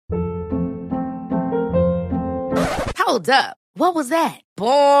Hold up. What was that?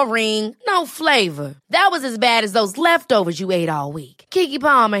 Boring. No flavor. That was as bad as those leftovers you ate all week. Keke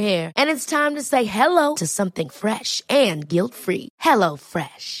Palmer here. And it's time to say hello to something fresh and guilt-free. Hello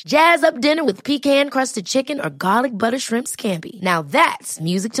Fresh. Jazz up dinner with pecan-crusted chicken or garlic butter shrimp scampi. Now that's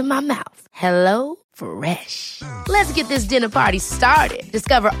music to my mouth. Hello Fresh. Let's get this dinner party started.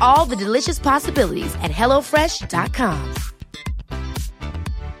 Discover all the delicious possibilities at hellofresh.com.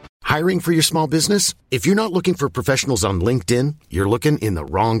 Hiring for your small business? If you're not looking for professionals on LinkedIn, you're looking in the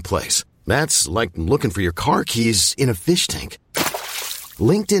wrong place. That's like looking for your car keys in a fish tank.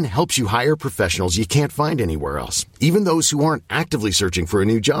 LinkedIn helps you hire professionals you can't find anywhere else, even those who aren't actively searching for a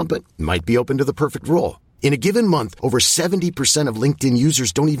new job but might be open to the perfect role. In a given month, over 70% of LinkedIn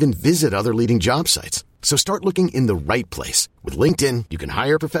users don't even visit other leading job sites. So start looking in the right place. With LinkedIn, you can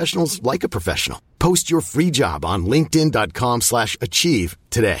hire professionals like a professional. Post your free job on linkedin.com/achieve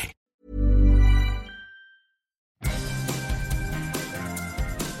today.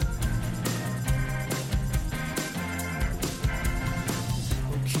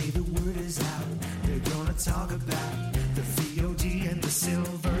 Talk about the VOD and the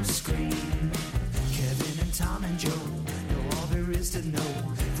silver screen. Kevin and Tom and Joe know all there is to know,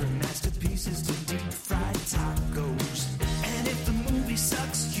 from masterpieces to deep fried tacos. And if the movie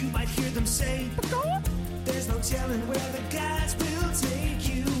sucks, you might hear them say, there's no telling where the guys will take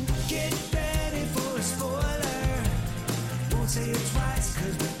you. Get ready for a spoiler. Won't say it twice,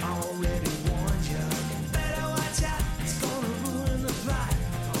 cause we already warned you. Better watch out, it's gonna ruin the plot.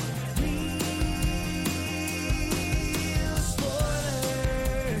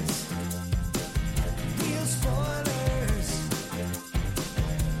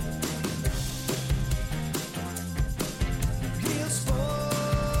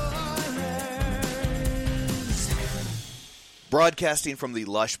 Broadcasting from the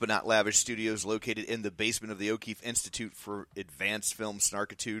lush but not lavish studios located in the basement of the O'Keefe Institute for Advanced Film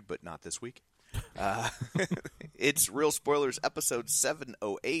Snarkitude, but not this week. It's Real Spoilers, episode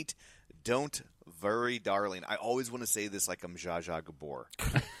 708, Don't Worry, Darling. I always want to say this like I'm Zsa Zsa Gabor.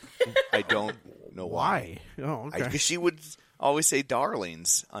 I don't know why. Oh, okay. Because she would always say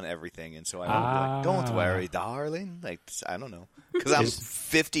darlings on everything, and so I would be like, don't worry, darling. Like, I don't know. Because I'm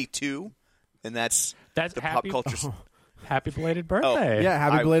 52, and that's the happy, pop culture... Oh. Happy belated birthday. Yeah,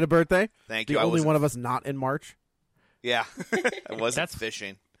 happy belated birthday. Thank you. The only one of us not in March. Yeah, I wasn't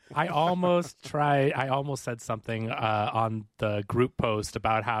fishing. I almost said something on the group post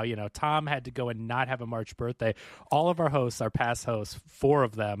about how, Tom had to go and not have a March birthday. All of our hosts, our past hosts, 4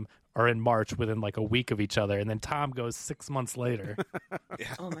 of them are in March within like a week of each other, and then Tom goes 6 months later.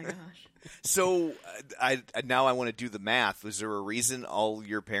 Yeah. Oh my gosh. So I want to do the math. Was there a reason all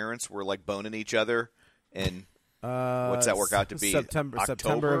your parents were like boning each other? And what's that work out to be? September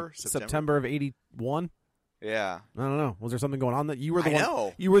of 81. Yeah, I don't know. Was there something going on that you were the I one?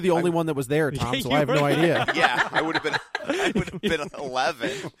 know. You were the only one that was there, Tom. So I have no idea. Yeah, I would have been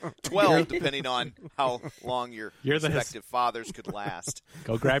 11, 12, depending on how long your respective fathers could last.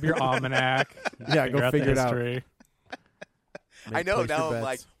 Go grab your almanac. Yeah, go figure it out. I know now. I'm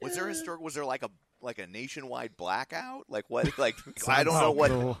like, was there a nationwide blackout? Like what? Like I don't know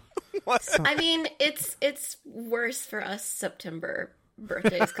what. I mean, it's worse for us September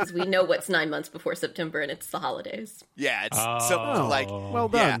birthdays because we know what's 9 months before September and it's the holidays. Yeah, it's like well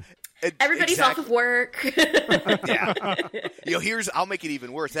done. Yeah, everybody's off of work. Yeah, I'll make it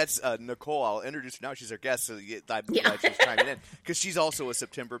even worse. That's Nicole. I'll introduce her now. She's our guest, so I'm glad she's chiming in because she's also a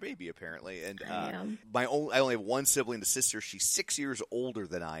September baby apparently. And I only have one sibling, a sister. She's 6 years older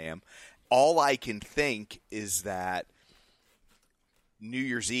than I am. All I can think is that New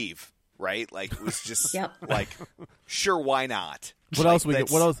Year's Eve, right? Like it was just like, sure, why not? What else we get?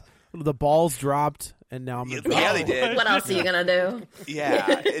 What else? The balls dropped, and now I'm gonna drop. Yeah, they did. What else are you gonna do?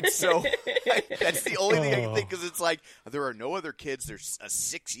 Yeah, it's so. That's the only thing I can think because it's like there are no other kids. There's a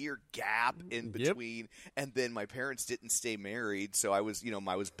 6-year gap in between, and then my parents didn't stay married, so I was,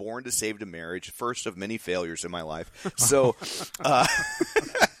 I was born to save to marriage, first of many failures in my life. So,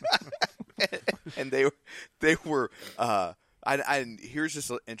 and they were. And here's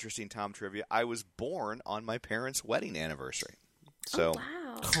just interesting Tom trivia. I was born on my parents' wedding anniversary. So,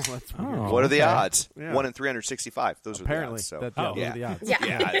 wow. That's weird. What are the odds? Yeah. 1 in 365. Those Apparently, are the odds. So, those are the odds.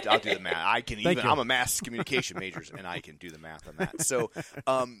 Yeah. I'll do the math. I'm a mass communication major, and I can do the math on that. So,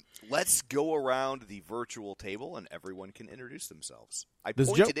 let's go around the virtual table, and everyone can introduce themselves. I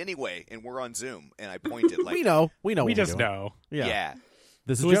pointed anyway, and we're on Zoom, and I pointed like we know. We just know. Yeah.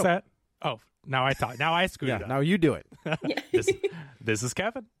 This is Who is Joe. that? Oh, now I screwed up. Now you do it. This is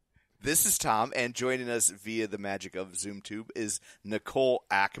Kevin. This is Tom, and joining us via the magic of ZoomTube is Nicole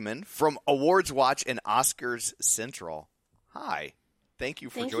Ackman from Awards Watch and Oscars Central. Hi. Thank you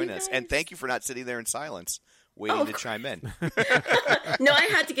for joining us, and thank you for not sitting there in silence waiting to chime in. No, I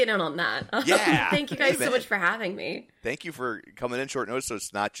had to get in on that. Yeah. Thank you guys so much for having me. Thank you for coming in short notice, so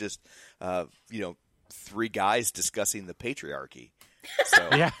it's not just, three guys discussing the patriarchy. So.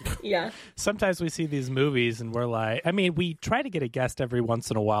 Yeah. Sometimes we see these movies and we're like, we try to get a guest every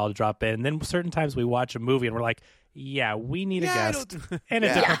once in a while to drop in. Then certain times we watch a movie and we're like, yeah, we need a guest and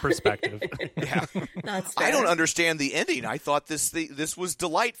a different perspective. Yeah. That's fair. I don't understand the ending. I thought this was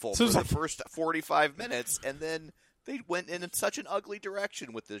delightful for the first 45 minutes, and then they went in such an ugly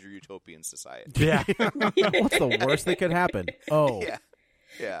direction with the utopian society. Yeah. What's the worst that could happen? Oh.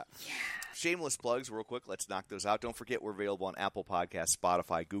 Yeah. Shameless plugs real quick. Let's knock those out. Don't forget we're available on Apple Podcasts,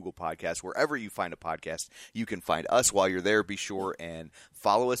 Spotify, Google Podcasts. Wherever you find a podcast, you can find us. While you're there, be sure and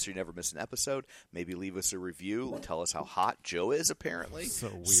follow us so you never miss an episode. Maybe leave us a review. Tell us how hot Joe is, apparently. So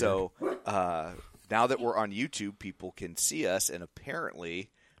weird. So now that we're on YouTube, people can see us, and apparently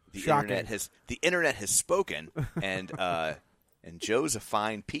the internet has spoken, and Joe's a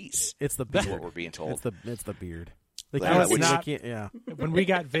fine piece. It's the That's beard. what we're being told. It's the beard. When we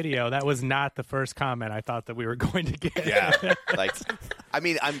got video, that was not the first comment I thought that we were going to get. Yeah,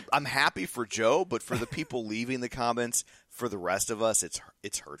 I'm happy for Joe, but for the people leaving the comments, for the rest of us, it's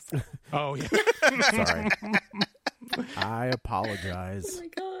hurtful. Oh yeah, sorry. I apologize.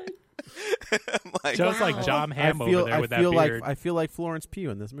 Oh my god, Joe's like John Hamm over there with that beard. I feel like Florence Pugh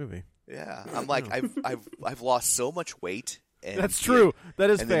in this movie. Yeah, I'm like I've lost so much weight. And that's true. That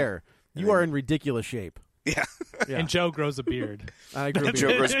is fair. You are in ridiculous shape. Yeah. And Joe grows a beard. Joe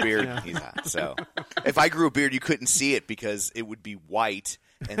grows a beard. Yeah. He's hot. So if I grew a beard, you couldn't see it because it would be white,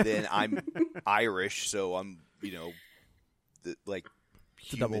 and then I'm Irish, so I'm human,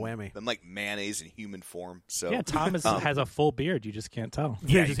 double whammy. I'm like mayonnaise in human form. So yeah, Tom has a full beard. You just can't tell.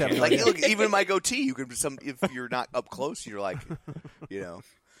 Yeah, you can't. Look, even my goatee, you can if you're not up close, you're like,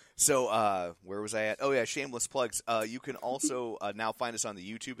 So where was I at? Oh, yeah, shameless plugs. You can also now find us on the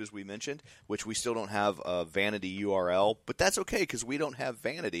YouTube, as we mentioned, which we still don't have a vanity URL, but that's okay because we don't have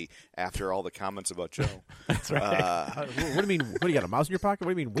vanity after all the comments about Joe. That's right. What do you mean? What do you got, a mouse in your pocket?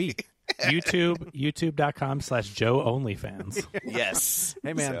 What do you mean we? YouTube.com/Joe OnlyFans. Yes.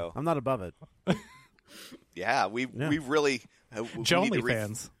 Hey, man, So, I'm not above it. yeah, we really Joe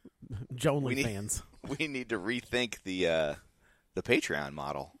OnlyFans. Joe OnlyFans. We need to rethink the Patreon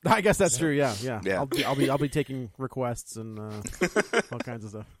model. I guess that's true. Yeah. I'll be taking requests and all kinds of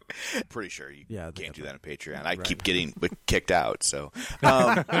stuff. Pretty sure you can't do that on Patreon. I Right. keep getting kicked out. So,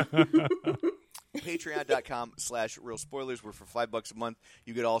 Patreon.com/Real Spoilers. We're for $5 a month.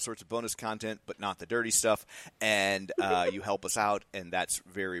 You get all sorts of bonus content, but not the dirty stuff. And you help us out, and that's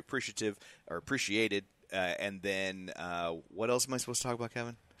very appreciated. And then what else am I supposed to talk about,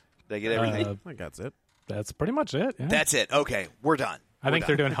 Kevin? Did I get everything? I think that's it. That's pretty much it. Yeah. That's it. Okay, we're done. I think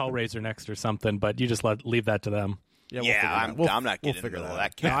they're doing Hellraiser next or something, but you just leave that to them. Yeah, I'm not getting into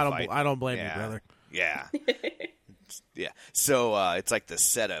that cat fight. I don't blame you, brother. Yeah. Yeah. So it's like the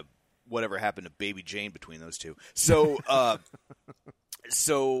set of whatever happened to Baby Jane between those two. So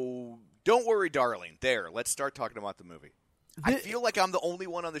so don't worry, darling. There, let's start talking about the movie. I feel like I'm the only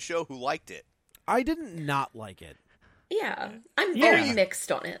one on the show who liked it. I didn't not like it. yeah, I'm very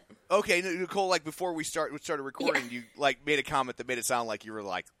mixed on it. Okay, Nicole, like before we started recording, you like made a comment that made it sound like you were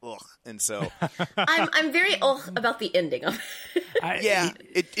like, ugh. And so I'm very about the ending of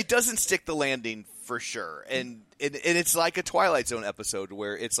it. it doesn't stick the landing for sure. And it's like a Twilight Zone episode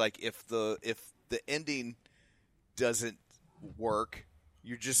where it's like if the ending doesn't work,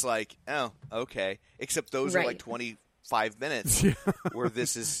 you're just like, oh, okay. Except those are like 25 minutes where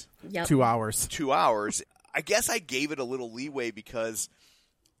this is 2 hours. 2 hours. I guess I gave it a little leeway because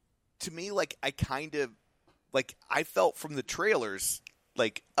to me, like, I kind of, like, I felt from the trailers,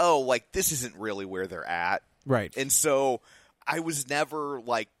 like, oh, like, this isn't really where they're at. Right. And so I was never,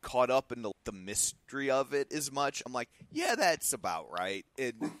 like, caught up in the mystery of it as much. I'm like, yeah, that's about right.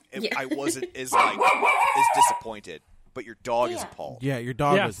 And I wasn't as disappointed. But your dog is appalled. Yeah, your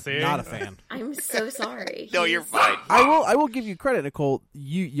dog is not a fan. I'm so sorry. No, you're fine. I will give you credit, Nicole.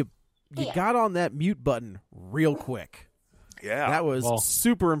 You got on that mute button real quick. Yeah. That was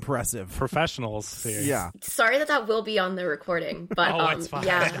super impressive. Professionals here. Yeah. Sorry that will be on the recording, but it's fine.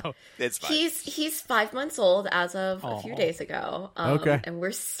 yeah, it's fine. He's 5 months old as of a few days ago. Okay. And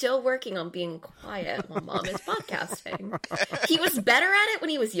we're still working on being quiet while Mom is podcasting. He was better at it when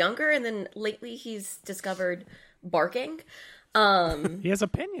he was younger, and then lately he's discovered barking. He has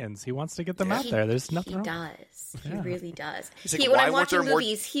opinions. He wants to get them out there. There's nothing wrong. He does. He really does. Like, When I'm watching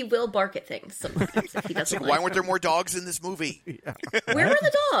movies, he will bark at things sometimes if he doesn't why weren't there more dogs in this movie? Where are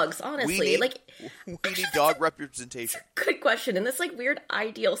the dogs, honestly? We need dog representation. Good question. In this weird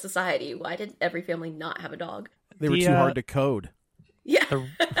ideal society, why did every family not have a dog? They were too hard to code. Yeah.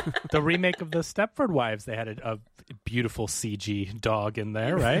 The remake of the Stepford Wives, they had a beautiful CG dog in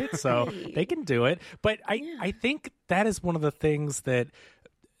there, right? So they can do it. But I think that is one of the things that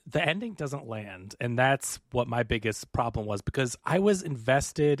the ending doesn't land, and that's what my biggest problem was, because I was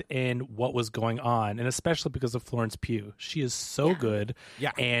invested in what was going on, and especially because of Florence Pugh. She is so good,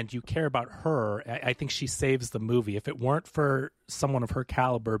 and you care about her. I think she saves the movie. If it weren't for someone of her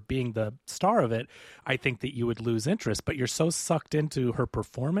caliber being the star of it, I think that you would lose interest. But you're so sucked into her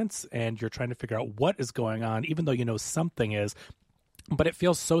performance, and you're trying to figure out what is going on, even though you know something is. But it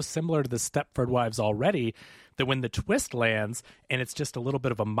feels so similar to the Stepford Wives already that when the twist lands and it's just a little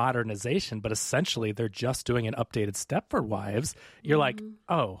bit of a modernization, but essentially they're just doing an updated Stepford Wives, you're like,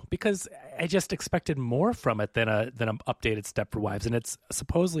 oh, because I just expected more from it than an updated Stepford Wives. And it's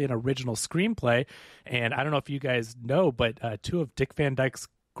supposedly an original screenplay. And I don't know if you guys know, but two of Dick Van Dyke's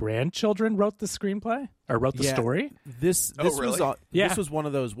grandchildren wrote the screenplay or wrote the story. This was one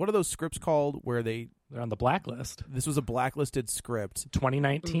of those. What are those scripts called where they're on the blacklist? This was a blacklisted script,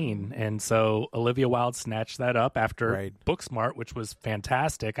 2019, and so Olivia Wilde snatched that up after Booksmart, which was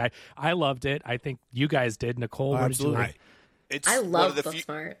fantastic. I loved it. I think you guys did. Nicole, what did you like? I love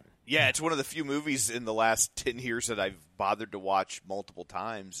Booksmart. Yeah, it's one of the few movies in the last 10 years that I've bothered to watch multiple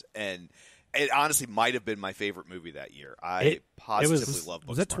times, and it honestly might have been my favorite movie that year. I positively love Booksmart.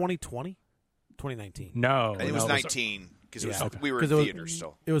 Was that 2020? 2019? No. It was 19 because we were in theaters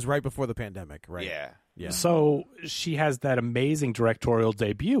still. It was right before the pandemic, right? Yeah. So she has that amazing directorial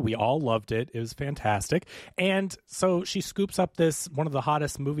debut. We all loved it. It was fantastic. And so she scoops up this, one of the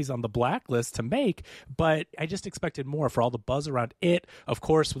hottest movies on the blacklist to make, but I just expected more for all the buzz around it, of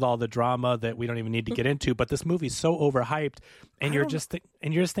course, with all the drama that we don't even need to get into, but this movie's so overhyped, and you're just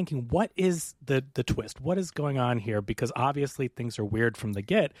thinking, what is the twist? What is going on here? Because obviously things are weird from the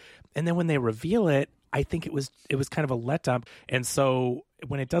get. And then when they reveal it, I think it was kind of a letdown. And so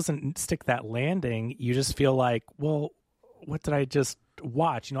when it doesn't stick that landing, you just feel like, well, what did I just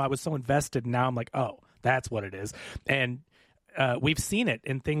watch? I was so invested. Now I'm like, oh, that's what it is. And we've seen it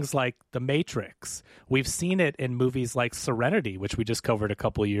in things like The Matrix. We've seen it in movies like Serenity, which we just covered a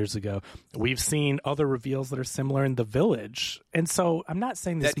couple of years ago. We've seen other reveals that are similar in The Village. And so I'm not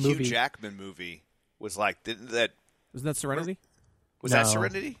saying this movie... That Hugh Jackman movie was like... Isn't that Serenity? Was that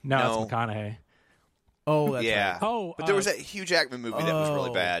Serenity? No, it's McConaughey. Oh, that's right. Oh, but there was that Hugh Jackman movie that was really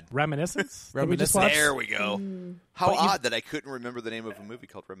bad. Reminiscence? Reminiscence. There we go. How odd that I couldn't remember the name of a movie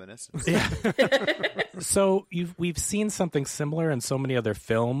called Reminiscence. Yeah. So we've seen something similar in so many other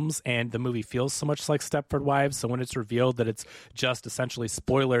films, and the movie feels so much like Stepford Wives. So when it's revealed that it's just essentially,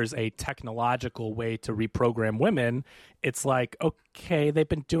 spoilers, a technological way to reprogram women, it's like, okay, they've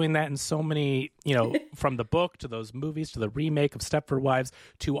been doing that in so many, from the book to those movies to the remake of Stepford Wives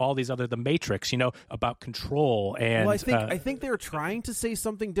to all these other, The Matrix, about control. And well, I think they were trying to say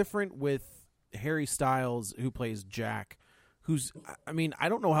something different with Harry Styles, who plays Jack, I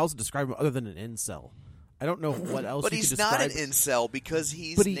don't know how else to describe him other than an incel. I don't know what else. But he's not an incel because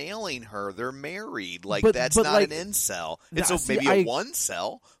he's nailing her. They're married. That's not an incel. It's maybe a one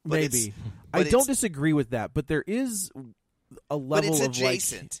cell. Maybe. I don't disagree with that, but there is a level of... But it's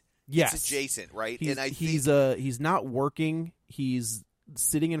adjacent. Yes. It's adjacent, right? He's not working. He's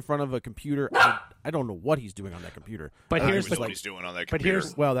sitting in front of a computer. I don't know what he's doing on that computer. But here's what he's doing on that computer.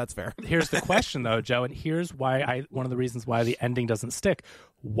 Well, that's fair. Here's the question, though, Joe, and here's why one of the reasons why the ending doesn't stick.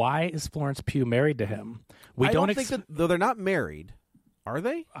 Why is Florence Pugh married to him? I don't think that, though they're not married. Are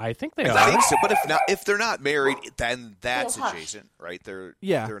they? I think they are. I think so, but if they're not married, then that's adjacent, right? They're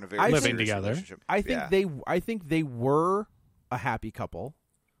in a very living together. Relationship. I think they were a happy couple.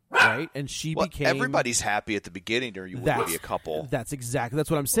 Right, and she became. Everybody's happy at the beginning, or you wouldn't be a couple. That's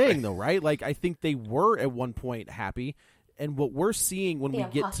what I'm saying, though, right? Like, I think they were at one point happy, and what we're seeing when we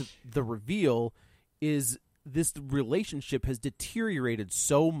get to the reveal is this relationship has deteriorated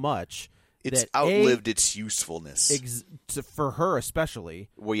so much. It's outlived its usefulness for her, especially.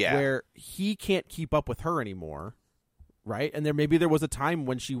 Well, yeah, where he can't keep up with her anymore, right? And there was a time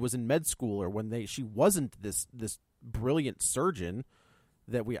when she was in med school, or when she wasn't this brilliant surgeon.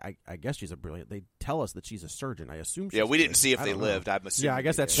 That I guess she's a brilliant. They tell us that she's a surgeon. I assume. Yeah, we didn't see if they lived. I'm assuming. Yeah, I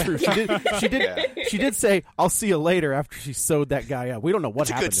guess that's true. She did say, "I'll see you later." After she sewed that guy up, we don't know what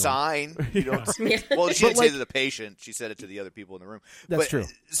happened. It's a good sign. You don't. Well, she didn't say to the patient. She said it to the other people in the room. That's true.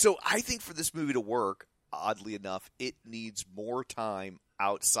 So I think for this movie to work, oddly enough, it needs more time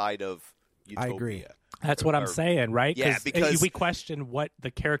outside of Utopia. I agree. That's what I'm saying, right? Yeah, because we question what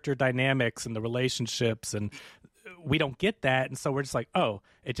the character dynamics and the relationships, and we don't get that, and so we're just like, oh,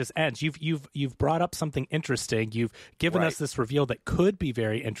 it just ends. You've brought up something interesting. You've given us this reveal that could be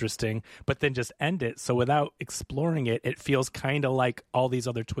very interesting, but then just end it. So without exploring it, it feels kind of like all these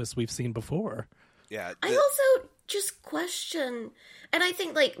other twists we've seen before. Yeah. I also just question, and I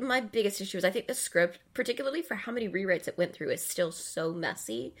think like my biggest issue is I think the script, particularly for how many rewrites it went through, is still so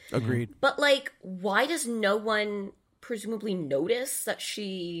messy. Agreed. But like, why does no one presumably notice that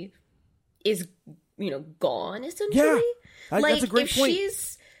she is, gone essentially? Yeah, like, that's a great if point.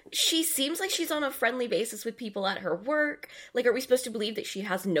 She seems like she's on a friendly basis with people at her work. Like, are we supposed to believe that she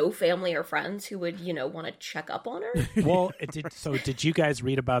has no family or friends who would, want to check up on her? Well, did you guys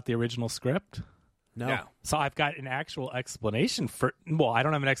read about the original script? No. So I've got an actual explanation for, well, I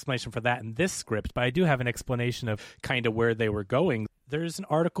don't have an explanation for that in this script, but I do have an explanation of kind of where they were going. There's an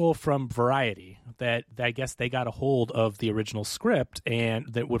article from Variety that I guess they got a hold of the original script, and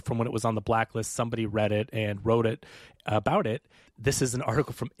that from when it was on the blacklist, somebody read it and wrote it about it. This is an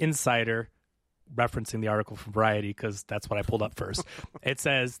article from Insider referencing the article from Variety because that's what I pulled up first. It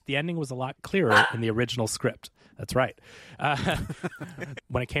says, the ending was a lot clearer in the original script. That's right.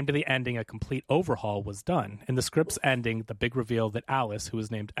 When it came to the ending, a complete overhaul was done. In the script's ending, the big reveal that Alice, who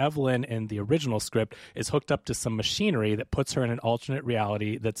was named Evelyn in the original script, is hooked up to some machinery that puts her in an alternate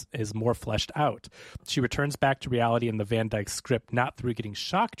reality that is more fleshed out. She returns back to reality in the Van Dyke script, not through getting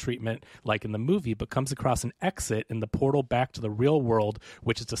shock treatment like in the movie, but comes across an exit in the portal back to the real world,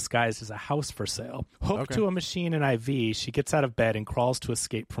 which is disguised as a house for sale. Hooked to a machine and IV, she gets out of bed and crawls to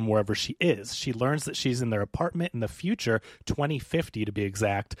escape from wherever she is. She learns that she's in their apartment in the future, 2050 to be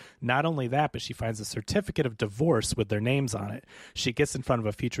exact. Not only that, but she finds a certificate of divorce with their names on it. She gets in front of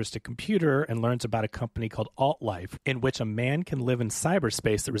a futuristic computer and learns about a company called Alt-Life, in which a man can live in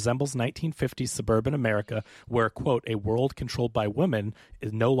cyberspace that resembles 1950s suburban America, where, quote, a world controlled by women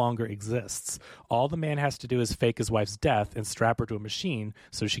no longer exists. All the man has to do is fake his wife's death and strap her to a machine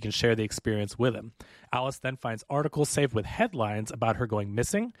so she can share the experience with him. Alice then finds articles saved with headlines about her going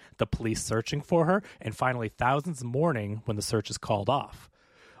missing, the police searching for her, and finally thousands mourning when the search is called off.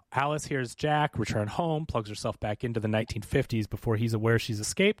 Alice hears Jack return home, plugs herself back into the 1950s before he's aware she's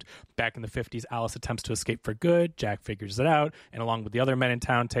escaped. Back in the 50s, Alice attempts to escape for good. Jack figures it out, and along with the other men in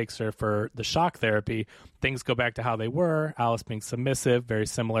town, takes her for the shock therapy. Things go back to how they were, Alice being submissive, very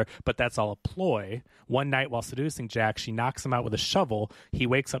similar, but that's all a ploy. One night while seducing Jack, she knocks him out with a shovel. He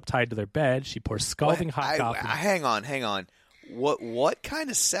wakes up tied to their bed. She pours scalding hot coffee. Hang on. What kind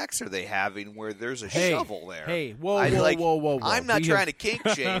of sex are they having where there's a shovel there? Hey, whoa. I'm not trying to kink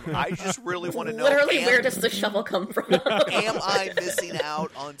shame. I just really want to know. Literally, where does the shovel come from? Am I missing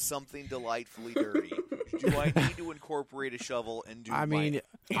out on something delightfully dirty? Do I need to incorporate a shovel and do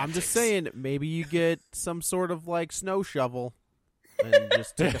I'm just saying, maybe you get some sort of like snow shovel and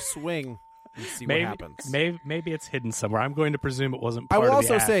just take a swing and see what happens. Maybe it's hidden somewhere. I'm going to presume it wasn't I part will of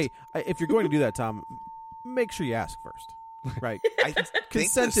the also act. say, if you're going to do that, Tom, make sure you ask first. Right.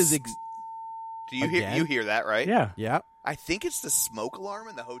 Consent is... Do you hear that, right? Yeah. I think it's the smoke alarm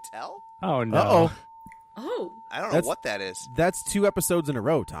in the hotel. Oh, no. Uh-oh. Oh. I don't know what that is. That's 2 episodes in a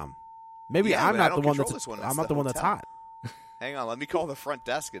row, Tom. Maybe I'm not the one that's... I'm not the one that's hot. Hang on, let me call the front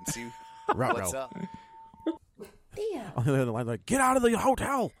desk and see what's up. Yeah. On the other line, like, get out of the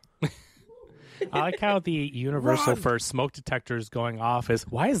hotel. I like how the universal for smoke detectors going off is,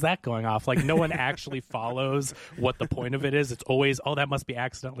 why is that going off? Like, no one actually follows what the point of it is. It's always, that must be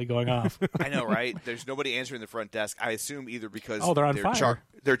accidentally going off. I know, right? There's nobody answering the front desk. I assume either because they're on fire.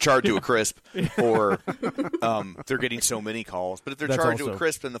 They're charged to a crisp, or they're getting so many calls. But if they're charged to a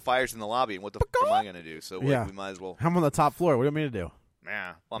crisp, then the fire's in the lobby, and what the f*** am I going to do? So we might as well. I'm on the top floor. What do you want me to do?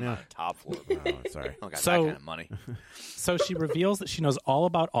 Yeah, well, I'm not on the top floor. Sorry. I don't got that kind of money. So she reveals that she knows all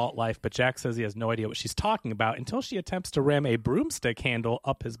about Alt-Life, but Jack says he has no idea what she's talking about until she attempts to ram a broomstick handle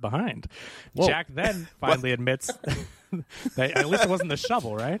up his behind. Whoa. Jack then finally admits that at least it wasn't the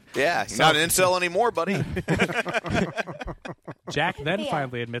shovel, right? Yeah, he's not an incel anymore, buddy. Jack then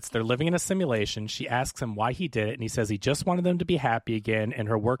finally admits they're living in a simulation. She asks him why he did it, and he says he just wanted them to be happy again, and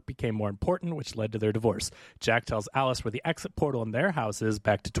her work became more important, which led to their divorce. Jack tells Alice where the exit portal in their house is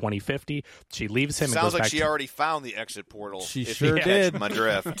back to 2050. She leaves him. Sounds and goes like back she already found the exit portal. She sure did. My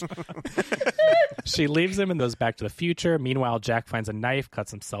drift. She leaves him and goes back to the future. Meanwhile, Jack finds a knife,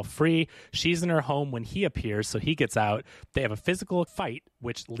 cuts himself free. She's in her home when he appears, so he gets out. They have a physical fight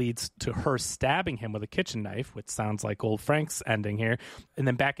which leads to her stabbing him with a kitchen knife, which sounds like old Frank's ending here. And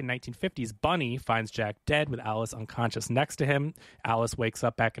then back in 1950s, Bunny finds Jack dead with Alice unconscious next to him. Alice wakes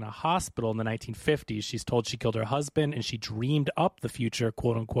up back in a hospital in the 1950s. She's told she killed her husband, and she dreamed up the future,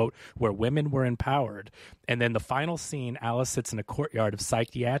 quote unquote, where women were empowered. And then the final scene, Alice sits in a courtyard of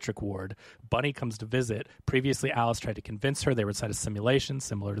psychiatric ward. Bunny comes to visit. Previously, Alice tried to convince her they were inside a simulation,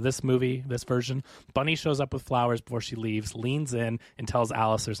 similar to this movie, this version. Bunny shows up with flowers before she leaves, leans in, and tells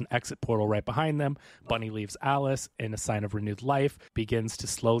Alice there's an exit portal right behind them. Bunny leaves Alice, in a sign of renewed life, begins to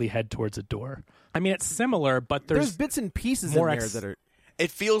slowly head towards a door. I mean, it's similar, but there's bits and pieces more in there that are...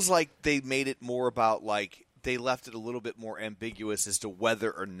 It feels like they made it more about, like, they left it a little bit more ambiguous as to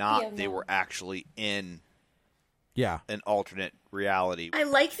whether or not they were actually in an alternate reality. I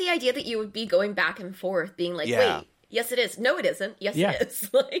like the idea that you would be going back and forth, being like, wait, yes it is. No, it isn't. Yes, it is.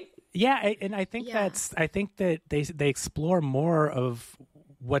 Like... Yeah, and I think I think that they explore more of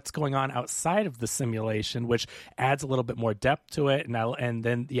what's going on outside of the simulation, which adds a little bit more depth to it. And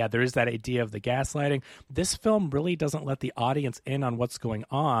then there is that idea of the gaslighting. This film really doesn't let the audience in on what's going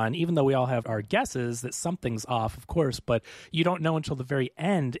on, even though we all have our guesses that something's off, of course, but you don't know until the very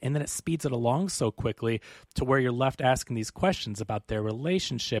end, and then it speeds it along so quickly to where you're left asking these questions about their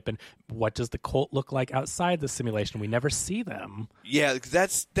relationship and what does the cult look like outside the simulation. We never see them. Yeah,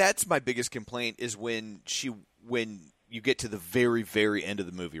 that's my biggest complaint is when you get to the very, very end of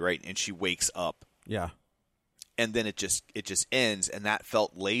the movie, right? And she wakes up. Yeah. And then it just ends, and that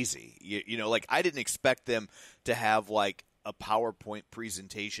felt lazy. You know, like I didn't expect them to have like a PowerPoint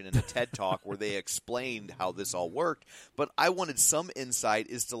presentation and a TED Talk where they explained how this all worked. But I wanted some insight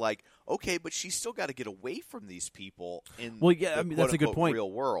as to like, okay, but she's still got to get away from these people in that's a good point.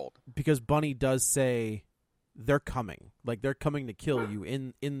 Real world. Because Bunny does say they're coming. Like, they're coming to kill you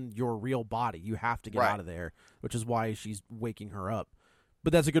in your real body. You have to get out of there, which is why she's waking her up.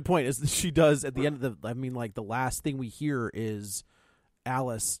 But that's a good point. Is that she does at the end of the last thing we hear is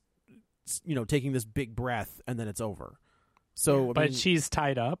Alice, taking this big breath, and then it's over. So, but she's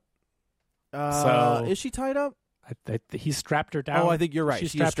tied up. So is she tied up? He strapped her down. Oh, I think you're right. She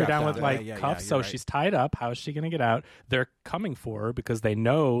strapped her down with cuffs, so right. She's tied up. How is she going to get out? They're coming for her because they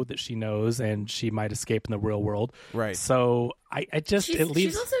know that she knows, and she might escape in the real world. Right. So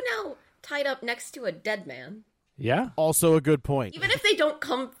she's also now tied up next to a dead man. Yeah. Also a good point. Even if they don't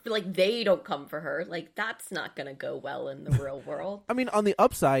come for her, like that's not going to go well in the real world. I mean, on the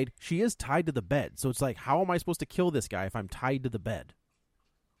upside, she is tied to the bed. So it's like, how am I supposed to kill this guy if I'm tied to the bed?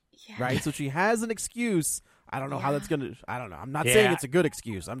 Yeah. Right? So she has an excuse. I don't know how that's going to... I don't know. I'm not saying it's a good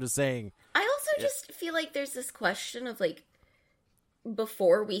excuse. I'm just saying... I also just feel like there's this question of, like,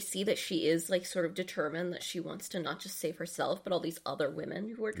 before we see that she is, like, sort of determined that she wants to not just save herself, but all these other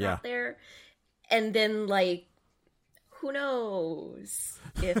women who are trapped there. And then, like, who knows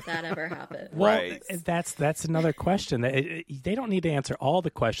if that ever happened. Well, that's another question. They don't need to answer all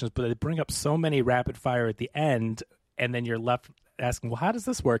the questions, but they bring up so many rapid fire at the end, and then you're left asking, well, how does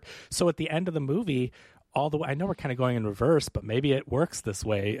this work? So at the end of the movie... I know we're kind of going in reverse, but maybe it works this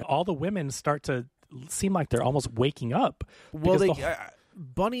way. All the women start to seem like they're almost waking up. Well,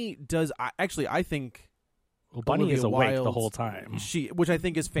 Bunny does. I think. Well, Bunny is awake the whole time. Which I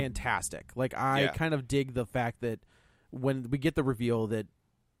think is fantastic. Like, I kind of dig the fact that when we get the reveal that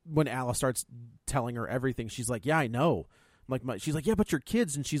when Alice starts telling her everything, she's like, "Yeah, I know." She's like, "Yeah, but your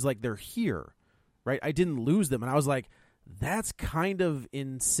kids," and she's like, "They're here, right? I didn't lose them," and I was like. That's kind of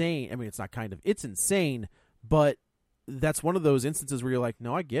insane. I mean, it's not kind of. It's insane, but that's one of those instances where you're like,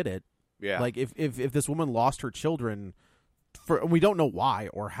 no, I get it. Yeah. Like, if this woman lost her children, we don't know why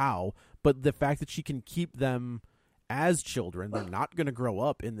or how, but the fact that she can keep them as children, they're not going to grow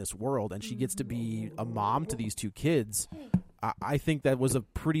up in this world, and she gets to be a mom to these two kids, I think that was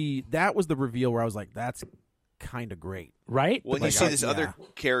that was the reveal where I was like, that's kind of great, right? When you see this other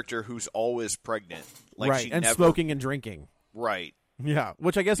character who's always pregnant, like right, and smoking and drinking, right? Yeah,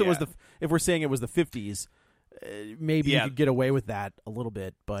 which I guess it was if we're saying it was the 50s, maybe you could get away with that a little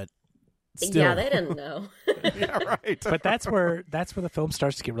bit, but still. Yeah, they didn't know. Yeah, right. But that's where the film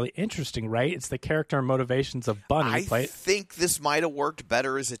starts to get really interesting, right? It's the character and motivations of Bunny. I think this might have worked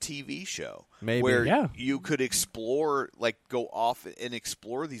better as a TV show. Maybe. Where you could explore, like, go off and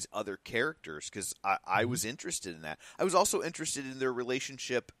explore these other characters, because I was interested in that. I was also interested in their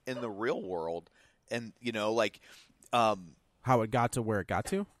relationship in the real world, and, how it got to where it got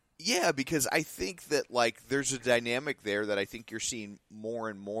to? Yeah, because I think that, like, there's a dynamic there that I think you're seeing more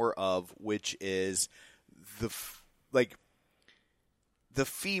and more of, which is the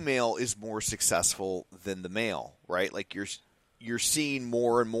female is more successful than the male, right? Like, you're seeing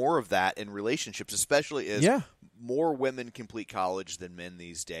more and more of that in relationships, especially as more women complete college than men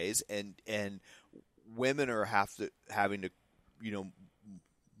these days, and women are having to,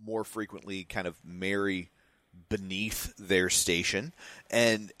 more frequently kind of marry beneath their station,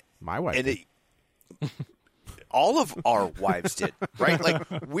 and my wife. And all of our wives did, right? Like,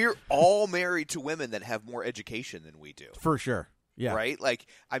 we're all married to women that have more education than we do. For sure. Yeah. Right? Like,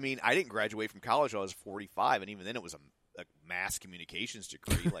 I mean, I didn't graduate from college until I was 45, and even then it was a mass communications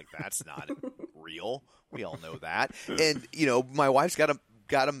degree. Like, that's not real. We all know that. And, my wife's got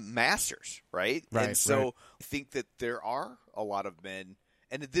a master's, right? And so I think that there are a lot of men,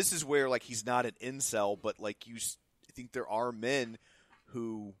 and this is where, like, he's not an incel, but, like, I think there are men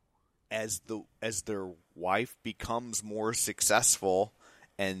who, as their wife becomes more successful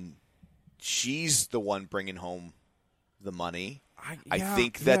and she's the one bringing home the money, I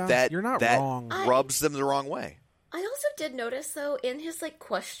think that you're not that wrong. rubs them the wrong way. I also did notice, though, in his, like,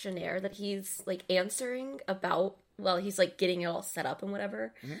 questionnaire that he's, like, answering about, well, he's, like, getting it all set up and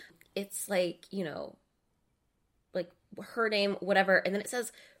whatever. Mm-hmm. It's, like, like, her name, whatever, and then it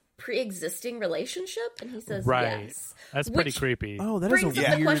says pre-existing relationship, and he says yes. That's pretty creepy. Oh, that brings is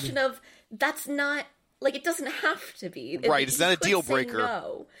up the question of, that's not, like, it doesn't have to be. Right, it's not a deal breaker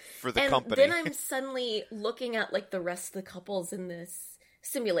no. for the company. Then I'm suddenly looking at, like, the rest of the couples in this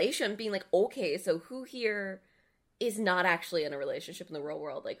simulation, being like, okay, so who here is not actually in a relationship in the real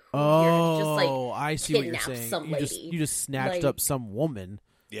world? Like, who here has just, like, I see what you're kidnapped saying. some lady? You just snatched up some woman.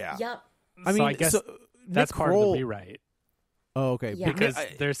 Yeah. Yep. I mean, I guess that's part of the rewrite. Oh, okay. Yeah. Because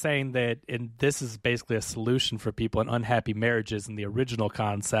they're saying that this is basically a solution for people in unhappy marriages in the original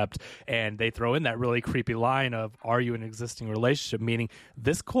concept, and they throw in that really creepy line of, are you in an existing relationship? Meaning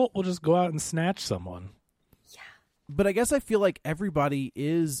this cult will just go out and snatch someone. Yeah. But I guess I feel like everybody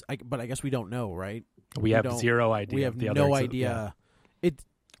is, but I guess we don't know, right? We have zero idea. We have the no other idea.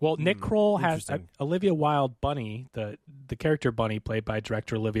 Well, Nick Kroll has Olivia Wilde Bunny, the character Bunny played by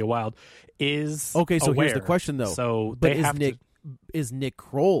director Olivia Wilde, is okay. So aware. Here's the question, though. So but they is Nick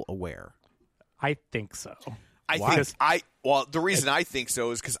Kroll aware? I think so. The reason I think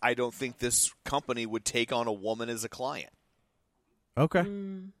so is because I don't think this company would take on a woman as a client. Okay,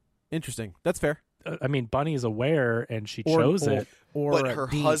 interesting. That's fair. I mean, Bunny is aware, and she chose it. But her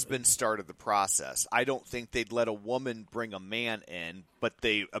husband started the process. I don't think they'd let a woman bring a man in, but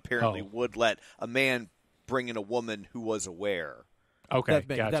they apparently would let a man bring in a woman who was aware. Okay,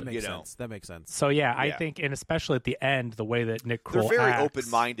 that gotcha. makes sense. That makes sense. So I think, and especially at the end, the way that Nick Kroll they're very acts,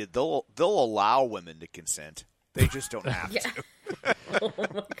 open-minded. They'll allow women to consent. They just don't have to. Oh my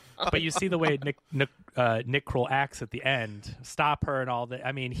God. But you see the way Nick Kroll acts at the end, stop her and all that.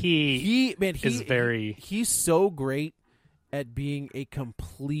 I mean, he's so great at being a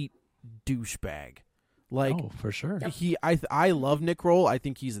complete douchebag. Like, oh, for sure. I love Nick Kroll. I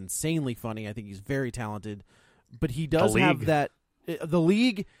think he's insanely funny. I think he's very talented. But he does have that. The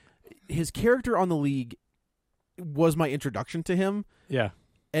League, his character on The League was my introduction to him. Yeah.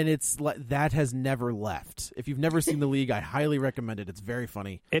 And it's that has never left. If you've never seen The League, I highly recommend it. It's very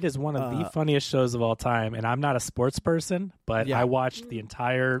funny. It is one of the funniest shows of all time. And I'm not a sports person, but I watched the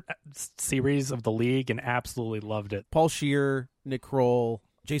entire series of The League and absolutely loved it. Paul Scheer, Nick Kroll,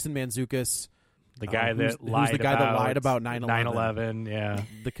 Jason Mantzoukas. The guy that lied about 9/11, yeah.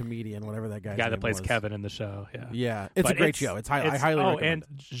 The comedian, whatever that guy's the guy name that plays was. Kevin in the show, yeah. Yeah, it's a great show. I highly recommend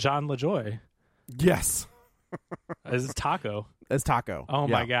and Jean LaJoy. Yes. As Taco. As Taco. Oh,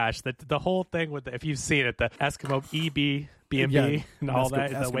 my gosh. The whole thing with if you've seen it, the Eskimo B&B and all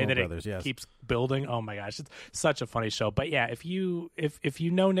that, the way that it keeps building. Oh, my gosh. It's such a funny show. But, yeah, if you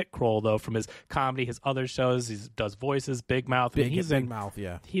know Nick Kroll, though, from his comedy, his other shows, he does voices, Big Mouth. Big Mouth,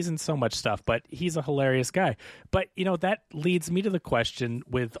 yeah. He's in so much stuff, but he's a hilarious guy. But, that leads me to the question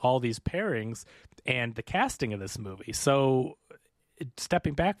with all these pairings and the casting of this movie. So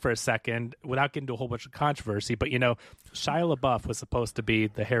stepping back for a second, without getting into a whole bunch of controversy, but Shia LaBeouf was supposed to be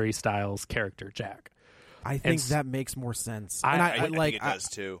the Harry Styles character, Jack. I think that makes more sense. I think it does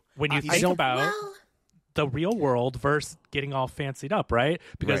too. When you think about the real world versus getting all fancied up, right?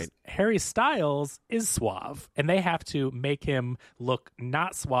 Because Harry Styles is suave, and they have to make him look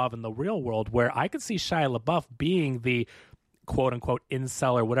not suave in the real world, where I could see Shia LaBeouf being the quote-unquote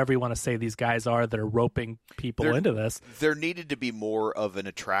incel or whatever you want to say these guys are that are roping people into this. There needed to be more of an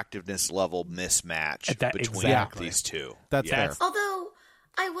attractiveness level mismatch between these two. That's fair. Although,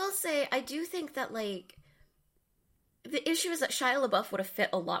 I will say, I do think that, like, the issue is that Shia LaBeouf would have fit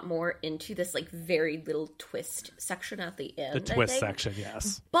a lot more into this, like, very little twist section at the end. The twist section,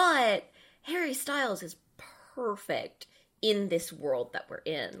 yes. But Harry Styles is perfect in this world that we're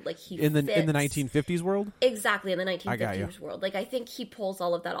in. Like he in the fits. 1950s world. Exactly, in the I got you. 1950s world. Like I think he pulls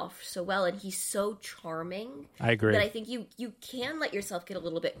all of that off so well, and he's so charming. I agree. That I think you can let yourself get a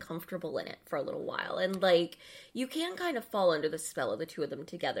little bit comfortable in it for a little while, and like you can kind of fall under the spell of the two of them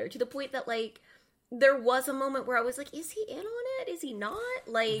together to the point that like there was a moment where I was like, is he in on it? Is he not?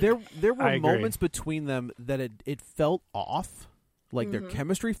 Like There were I agree. moments between them that it felt off, like their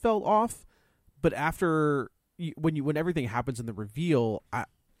chemistry felt off. But after when everything happens in the reveal,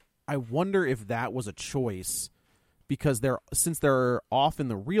 I wonder if that was a choice because since they're off in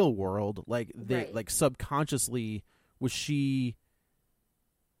the real world, like like subconsciously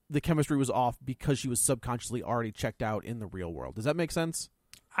the chemistry was off because she was subconsciously already checked out in the real world. Does that make sense?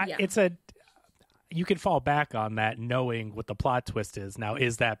 You can fall back on that knowing what the plot twist is. Now,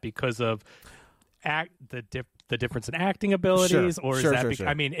 is that because of the difference in acting abilities, or is that?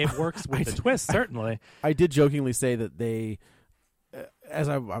 I mean, it works with the twist certainly. I did jokingly say that they, as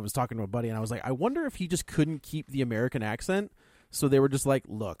I was talking to a buddy, and I was like, I wonder if he just couldn't keep the American accent, so they were just like,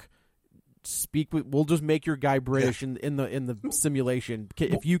 look, we'll just make your guy British in the simulation.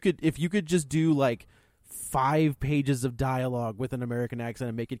 If you could just do like 5 pages of dialogue with an American accent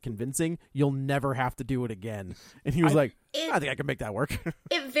and make it convincing, you'll never have to do it again. And he was I think I can make that work.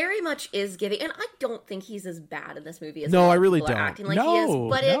 It very much is giving, and I don't think he's as bad in this movie as no, a lot I of really people are don't. acting like No, he is.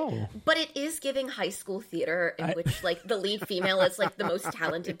 no. But it is giving high school theater in which like the lead female is like the most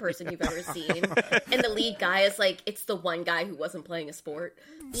talented person you've ever seen, and the lead guy is like it's the one guy who wasn't playing a sport.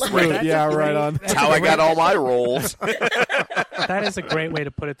 Like, yeah, right on. That's how I got all my roles. That is a great way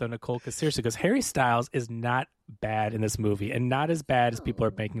to put it, though, Nicole. Because seriously, because Harry Styles is not bad in this movie, and not as bad as people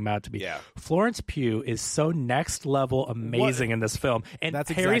are making him out to be. Yeah. Florence Pugh is so next level amazing in this film, and That's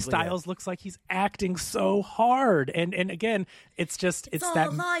Harry exactly Styles looks like he's acting so hard. And again, it's all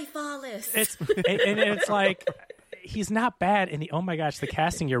that life, Alice. and it's like. He's not bad, and oh my gosh, the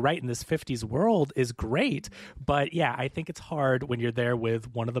casting, you're right, in this 50s world is great, but yeah, I think it's hard when you're there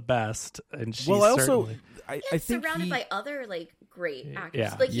with one of the best, and she's certainly... I He's think surrounded by other like great actors.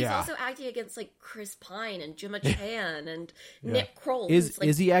 Yeah. Like he's Yeah. also acting against like Chris Pine and Gemma Chan and Nick Kroll. is who's,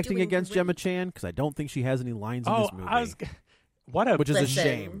 like, he acting doing against great. Gemma Chan? Because I don't think she has any lines in this movie. Which is a Listen.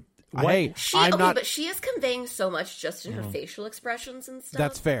 shame. What? Hey, She I'm not. but she is conveying so much just in her facial expressions and stuff.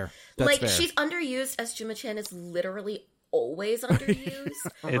 That's fair. That's like fair. she's underused as Gemma Chan is literally always underused.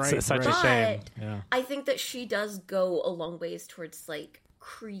 It's Right, such right. a shame. But Yeah. I think that she does go a long ways towards like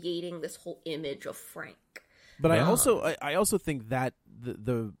creating this whole image of Frank. But I also think that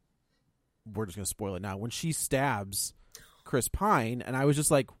the we're just gonna spoil it now. When she stabs Chris Pine, and I was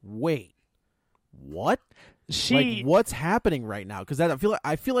just like, wait, what? Like, what's happening right now? Because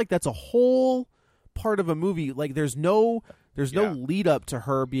I feel like that's a whole part of a movie. Like, there's no lead up to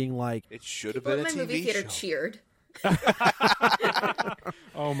her being like, It should have People been in a my TV movie theater show. cheered.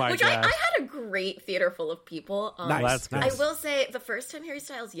 Oh my Which I gosh. had a great theater full of people. nice, that's good. nice. I will say the first time Harry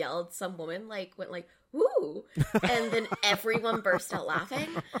Styles yelled, some woman like went like "woo," and then everyone burst out laughing.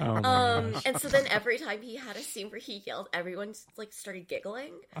 And so then every time he had a scene where he yelled, everyone like started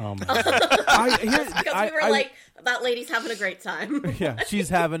giggling. Oh my God. Because we were like, that lady's having a great time. Yeah, she's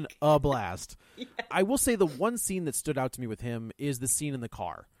having a blast. I will say the one scene that stood out to me with him is the scene in the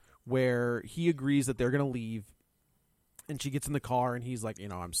car where he agrees that they're going to leave, and she gets in the car, and he's like,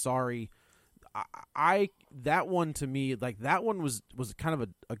 I'm sorry. That one to me, like that one was kind of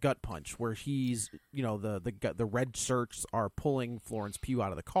a gut punch where he's, the red shirts are pulling Florence Pugh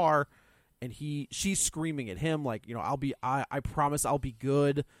out of the car, and she's screaming at him like, I promise I'll be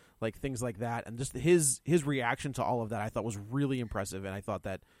good, like things like that, and just his reaction to all of that I thought was really impressive, and I thought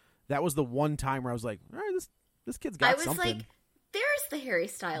that was the one time where I was like, all right, this kid's got something. I was like, there's the Harry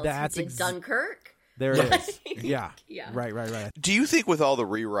Styles That's who did Dunkirk. There it is. Yeah. Yeah. Right. Do you think with all the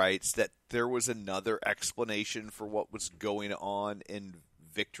rewrites that there was another explanation for what was going on in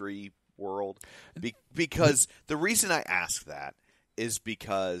Victory World? Because the reason I ask that is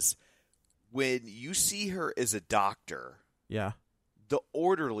because when you see her as a doctor, Yeah. the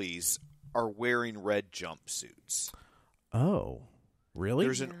orderlies are wearing red jumpsuits. Oh, really?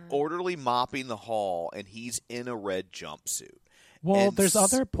 There's an orderly mopping the hall, and he's in a red jumpsuit. Well, And there's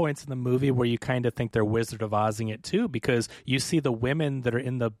other points in the movie where you kind of think they're Wizard of Ozing it too, because you see the women that are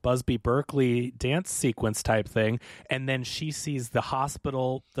in the Busby Berkeley dance sequence type thing, and then she sees the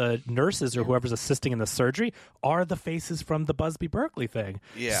hospital, the nurses or whoever's assisting in the surgery are the faces from the Busby Berkeley thing.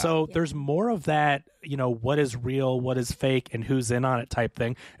 Yeah. So there's more of that, what is real, what is fake, and who's in on it type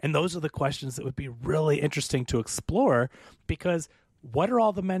thing. And those are the questions that would be really interesting to explore, because what are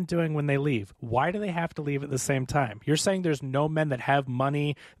all the men doing when they leave? Why do they have to leave at the same time? You're saying there's no men that have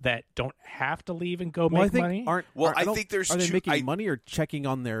money that don't have to leave and go make money? I think there's are they two, making money or checking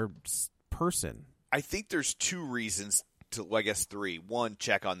on their person? I think there's two reasons to, well, I guess three. One,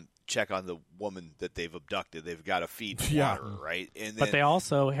 check on the woman that they've abducted. They've got to feed and water, right? And but they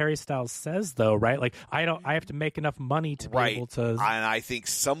also, Harry Styles says though, right? Like I have to make enough money to be able to. And I think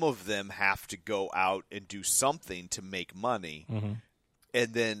some of them have to go out and do something to make money. Mm-hmm.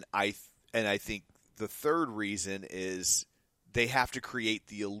 And then I think the third reason is they have to create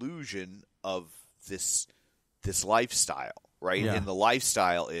the illusion of this lifestyle, right? Yeah. And the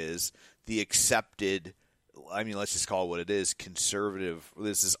lifestyle is the accepted, I mean, let's just call it what it is, conservative.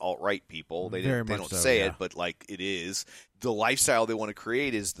 This is alt-right people. They don't say it, but like it is. The lifestyle they want to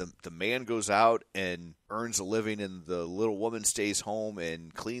create is the man goes out and earns a living, and the little woman stays home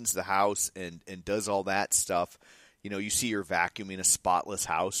and cleans the house and does all that stuff. You know, you see her vacuuming a spotless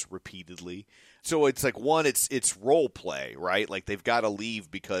house repeatedly. So it's like, one, it's role play, right? Like they've got to leave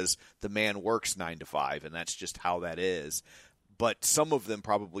because the man works 9 to 5, and that's just how that is. But some of them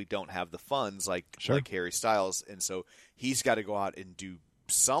probably don't have the funds like Harry Styles, and so he's got to go out and do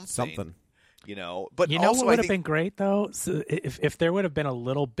something. You know, but you know also, what would have been great though, so if there would have been a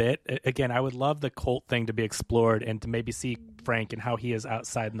little bit. Again, I would love the cult thing to be explored and to maybe see Frank and how he is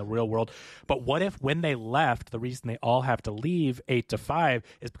outside in the real world. But what if when they left, the reason they all have to leave 8 to 5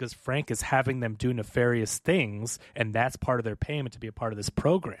 is because Frank is having them do nefarious things, and that's part of their payment to be a part of this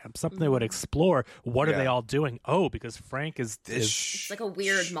program. Something they would explore. What are they all doing? Oh, because Frank is it's like a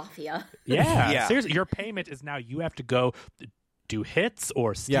weird mafia. Yeah, seriously, your payment is now you have to go do hits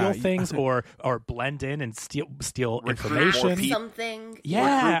or steal things or blend in and steal information. Something.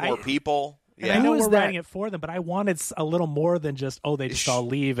 Yeah. Recruit more people. And I know we're writing it for them, but I wanted a little more than just, they just all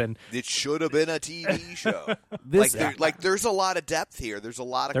leave. And it should have been a TV show. There's a lot of depth here. There's a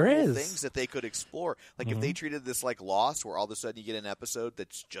lot of cool things that they could explore. Like if they treated this like Lost, where all of a sudden you get an episode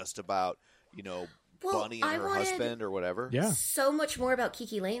that's just about, Bunny and her husband or whatever. Yeah. So much more about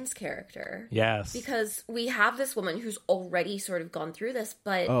Kiki Lane's character. Yes. Because we have this woman who's already sort of gone through this,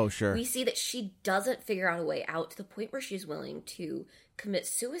 but we see that she doesn't figure out a way out to the point where she's willing to commit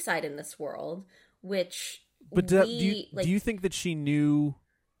suicide in this world, which do you think that she knew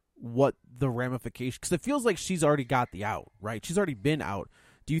what the ramifications, because it feels like she's already got the out, right? She's already been out.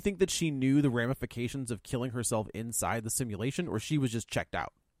 Do you think that she knew the ramifications of killing herself inside the simulation, or she was just checked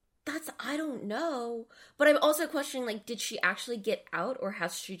out? I don't know. But I'm also questioning, like, did she actually get out, or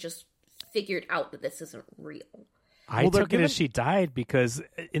has she just figured out that this isn't real? I took it as she died, because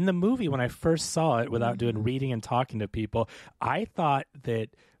in the movie, when I first saw it, without doing reading and talking to people, I thought that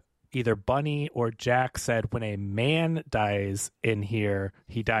either Bunny or Jack said when a man dies in here,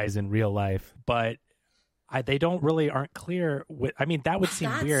 he dies in real life. But they aren't clear. That would seem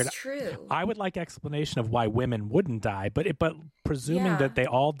weird. That's true. I would like explanation of why women wouldn't die, but presuming that they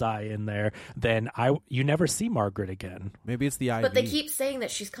all die in there, then you never see Margaret again. Maybe it's the IV. But they keep saying that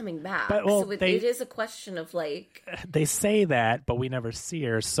she's coming back. But, it is a question of like... They say that, but we never see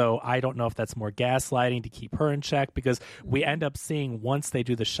her, so I don't know if that's more gaslighting to keep her in check, because we end up seeing, once they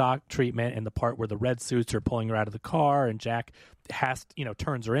do the shock treatment and the part where the red suits are pulling her out of the car and Jack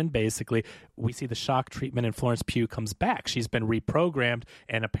turns her in, basically, we see the shock treatment and Florence Pugh comes back. She's been reprogrammed,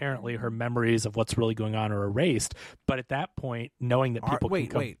 and apparently her memories of what's really going on are erased. But at that point, knowing that people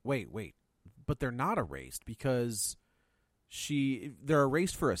wait. But they're not erased, because they're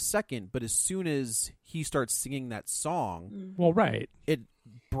erased for a second, but as soon as he starts singing that song, well, right, it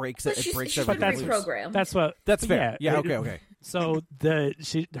breaks it. It breaks everything. everything. That's fair. Yeah. Okay. So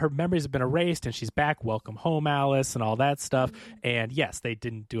her memories have been erased, and she's back. Welcome home, Alice, and all that stuff. And yes, they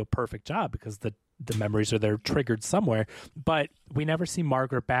didn't do a perfect job, because the memories are there triggered somewhere. But we never see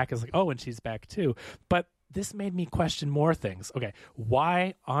Margaret back as like, and she's back too. But this made me question more things. Okay,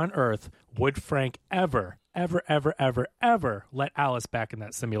 why on earth would Frank ever let Alice back in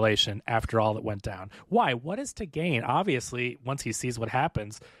that simulation after all that went down? Why? What is to gain? Obviously, once he sees what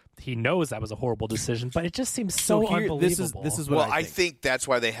happens, he knows that was a horrible decision, but it just seems so unbelievable. This is what I think that's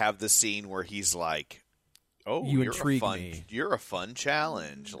why they have the scene where he's like, you intrigue me. You're a fun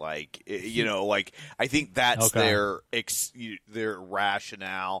challenge. Like, I think that's their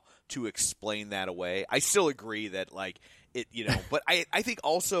rationale to explain that away. I still agree that, but I think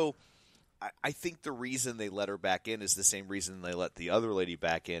also, I think the reason they let her back in is the same reason they let the other lady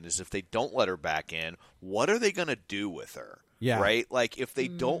back in, is if they don't let her back in, what are they going to do with her? Yeah. Right? Like, if they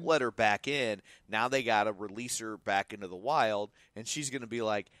don't let her back in, now they got to release her back into the wild, and she's going to be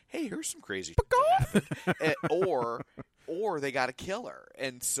like, hey, here's some crazy shit that happened. or they got to kill her.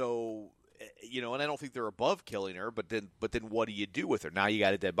 And so, and I don't think they're above killing her, but then what do you do with her? Now you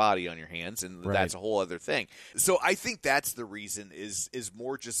got a dead body on your hands, and that's a whole other thing. So I think that's the reason is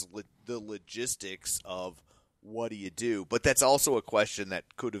more just the logistics of what do you do? But that's also a question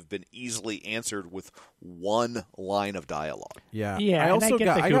that could have been easily answered with one line of dialogue. Yeah. Yeah. I also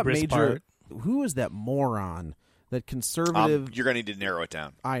get the got hubris major. part. Who is that moron? That conservative. You're going to need to narrow it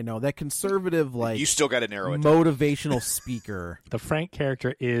down. I know that conservative, like you still got to narrow it down. Motivational speaker. The Frank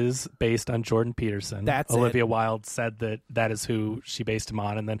character is based on Jordan Peterson. That's Olivia Wilde said that is who she based him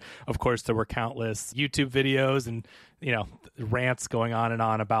on, and then of course there were countless YouTube videos and rants going on and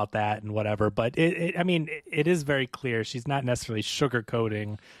on about that and whatever. But it is very clear she's not necessarily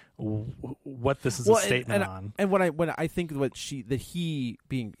sugarcoating what this is a statement on. And when I think he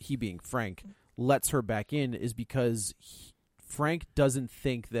being Frank lets her back in is because Frank doesn't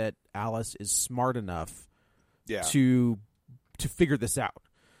think that Alice is smart enough to figure this out.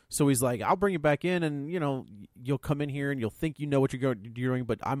 So he's like, I'll bring you back in, and you'll come in here and you'll think you know what you're doing,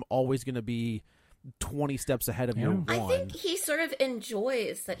 but I'm always going to be 20 steps ahead of your one. I think he sort of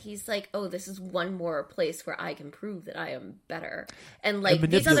enjoys that. He's like, oh, this is one more place where I can prove that I am better. And like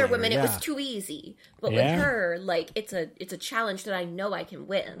these other women, it was too easy. But with her, like it's a challenge that I know I can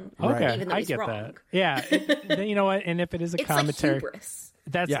win. Okay, even though he's I get wrong. that. Yeah, you know what? And if it is a commentary, like hubris.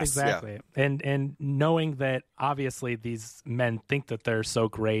 That's exactly. Yeah. And knowing that obviously these men think that they're so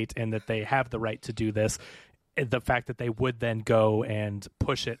great and that they have the right to do this. The fact that they would then go and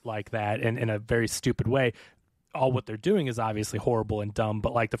push it like that and in a very stupid way, all what they're doing is obviously horrible and dumb.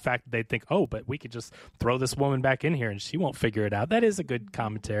 But like the fact that they think, oh, but we could just throw this woman back in here and she won't figure it out. That is a good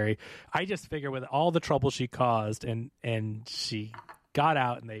commentary. I just figure with all the trouble she caused and she got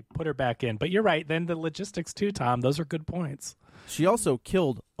out and they put her back in. But you're right. Then the logistics too, Tom. Those are good points. She also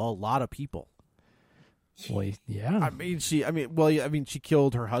killed a lot of people. Well, yeah. She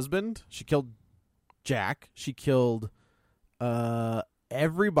killed her husband. She killed Jack. She killed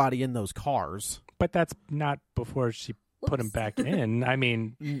everybody in those cars. But that's not before she put him back in. I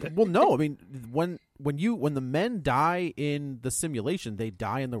mean, well, no. I mean, when the men die in the simulation, they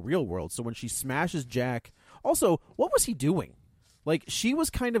die in the real world. So when she smashes Jack, also, what was he doing? Like, she was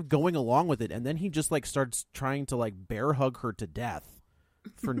kind of going along with it, and then he just like starts trying to like bear hug her to death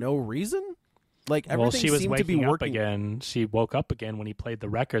for no reason. Like, everything she was seemed waking to be up working again. She woke up again when he played the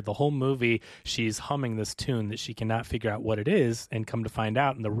record. The whole movie, she's humming this tune that she cannot figure out what it is, and come to find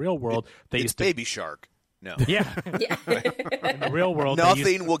out in the real world, it's Baby Shark. No. Yeah. In the real world,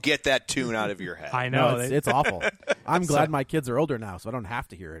 nothing will get that tune out of your head. I know. No, it's awful. I'm glad my kids are older now, so I don't have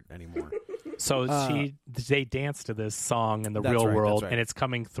to hear it anymore. So they dance to this song in the real world, and it's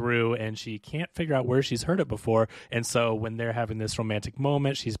coming through, and she can't figure out where she's heard it before. And so when they're having this romantic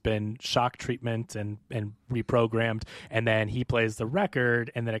moment, she's been shock treatment and reprogrammed, and then he plays the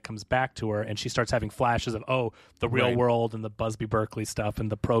record, and then it comes back to her, and she starts having flashes of, the real world and the Busby Berkeley stuff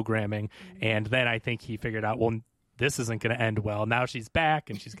and the programming. And then I think he figured out, well, this isn't going to end well. Now she's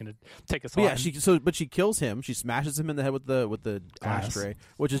back, and she's going to take us home. Yeah, but she kills him. She smashes him in the head with the ashtray,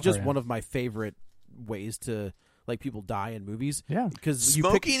 which is just one of my favorite ways to like people die in movies. Yeah, because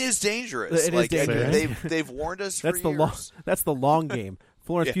smoking is dangerous. It is dangerous. They've warned us. That's for years. That's the long game.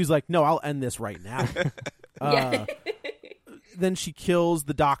 Florence Pugh's like, no, I'll end this right now. Then she kills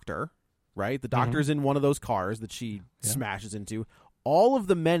the doctor. Right, the doctor's in one of those cars that she smashes into. All of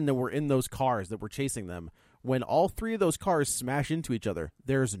the men that were in those cars that were chasing them. When all three of those cars smash into each other,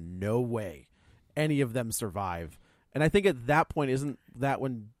 there's no way any of them survive. And I think at that point, isn't that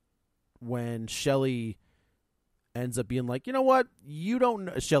when Shelley ends up being like, you know what? You don't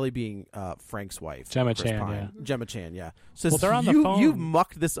know. Shelley being Frank's wife. Gemma Chan, Gemma Chan, yeah. Says, they're on the phone. You've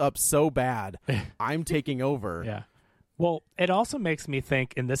mucked this up so bad. I'm taking over. Yeah. Well, it also makes me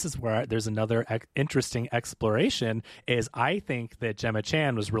think, and this is where there's another interesting exploration, is I think that Gemma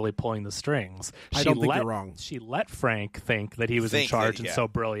Chan was really pulling the strings. I don't think you're wrong. She let Frank think that he was in charge and so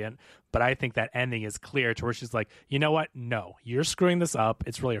brilliant, but I think that ending is clear to where she's like, you know what? No, you're screwing this up.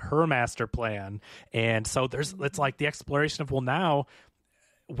 It's really her master plan. And so it's like the exploration of, well, now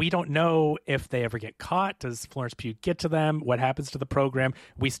we don't know if they ever get caught. Does Florence Pugh get to them? What happens to the program?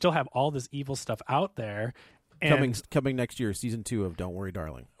 We still have all this evil stuff out there. Coming next year, season 2 of Don't Worry,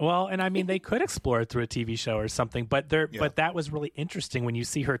 Darling. Well, and I mean, they could explore it through a TV show or something, but that was really interesting when you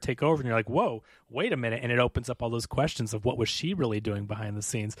see her take over and you're like, whoa, wait a minute. And it opens up all those questions of what was she really doing behind the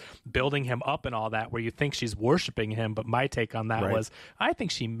scenes, building him up and all that, where you think she's worshiping him. But my take on that was, I think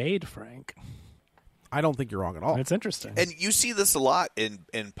she made Frank. I don't think you're wrong at all. It's interesting. And you see this a lot in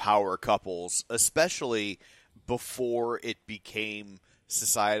power couples, especially before it became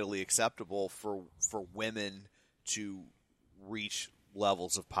societally acceptable for women to reach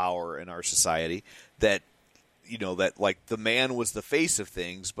levels of power in our society that, that like the man was the face of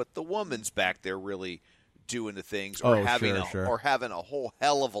things, but the woman's back there really doing the things or having a whole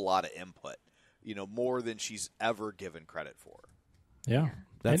hell of a lot of input, more than she's ever given credit for. Yeah.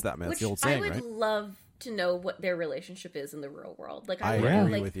 That's the old saying, right? I would love to know what their relationship is in the real world. Like, I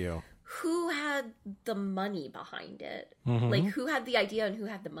agree with you. Who had the money behind it? Like, who had the idea and who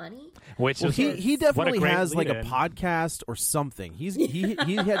had the money? He definitely has like a podcast or something. He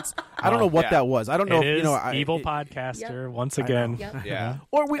had. I don't know what that was. I don't know if evil podcaster once again. Yeah.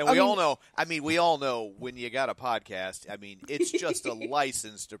 We all know. I mean, we all know when you got a podcast. I mean, it's just a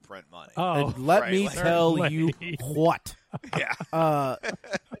license to print money. Oh, let me tell you what. Yeah.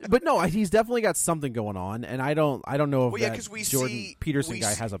 But no, he's definitely got something going on, and I don't know if that Jordan Peterson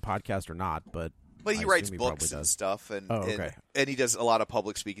guy has a podcast or not, but he writes books and stuff, and he does a lot of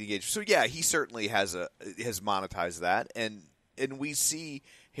public speaking engagements. So yeah, he certainly has monetized that, and we see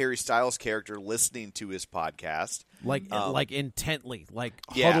Harry Styles' character listening to his podcast, like intently,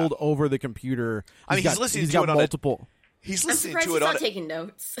 huddled over the computer. He's listening to it on multiple. He's listening to it on taking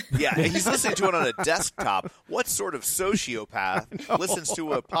notes. Yeah, he's listening to it on a desktop. What sort of sociopath listens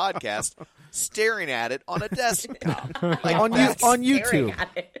to a podcast staring at it on a desktop? Like, on YouTube.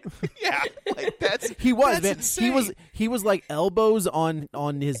 Yeah, like that's insane. He was like elbows on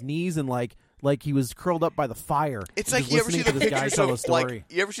his knees and like he was curled up by the fire. It's like you ever see the pictures of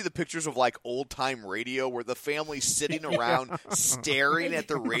you ever see the pictures of like old time radio where the family's sitting around staring at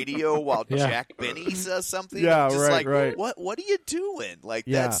the radio while Jack Benny says something? Yeah, just right. What are you doing? Like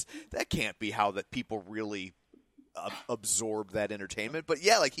that can't be how that people really absorb that entertainment. But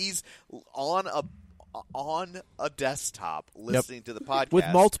yeah, like he's on a desktop listening to the podcast with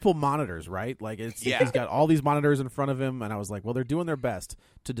multiple monitors, right? Like he's got all these monitors in front of him, and I was like, well, they're doing their best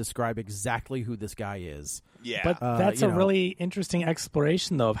to describe exactly who this guy is. Yeah, but that's a really interesting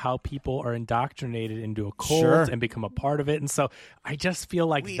exploration, though, of how people are indoctrinated into a cult and become a part of it. And so I just feel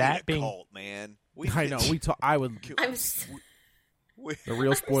like we that need a being cult, man. I know. I would. The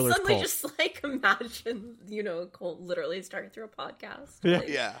real spoilers suddenly cult. Just like imagine, a cult literally starting through a podcast.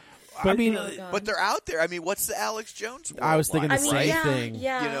 Yeah. I mean, but they're out there. I mean, what's the Alex Jones world? I was thinking the same thing.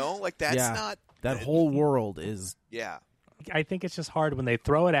 Yeah. That's not that whole world is. Yeah. I think it's just hard when they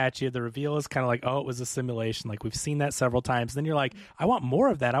throw it at you. The reveal is kind of like, oh, it was a simulation. Like we've seen that several times. Then you're like, I want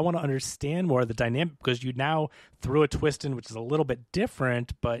more of that. I want to understand more of the dynamic because you now threw a twist in, which is a little bit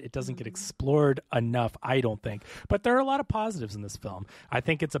different, but it doesn't get explored enough, I don't think. But there are a lot of positives in this film. I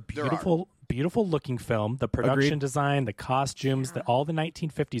think it's a beautiful looking film. The production design, the costumes, all the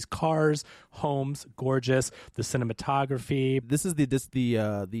 1950s cars, homes, gorgeous. The cinematography. This is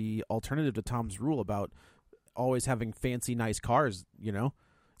the alternative to Tom's rule about always having fancy, nice cars, It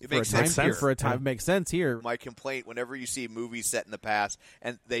makes sense here. For a time, it makes sense here. My complaint, whenever you see movies set in the past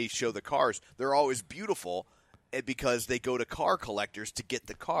and they show the cars, they're always beautiful because they go to car collectors to get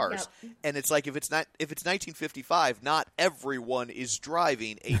the cars. Yep. And it's like if it's 1955, not everyone is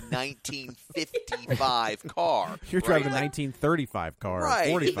driving a 1955 car. You're driving a 1935 car, right?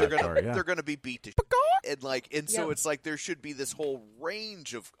 45 car. They're going to be beat to so it's like there should be this whole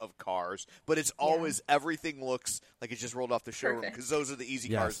range of cars, but it's always everything looks like it's just rolled off the showroom because those are the easy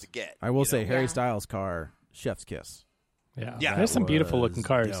cars to get. I will say Harry Styles' car, chef's kiss. Yeah. There's some beautiful looking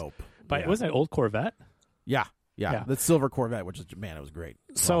cars. Dope. But wasn't it an old Corvette? Yeah, the silver Corvette, which is, man, it was great.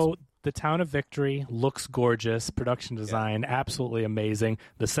 It was awesome. The town of Victory looks gorgeous. Production design, absolutely amazing.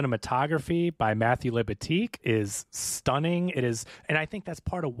 The cinematography by Matthew Libatique is stunning. It is, and I think that's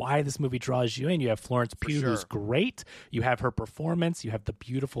part of why this movie draws you in. You have Florence Pugh, who's great. You have her performance. You have the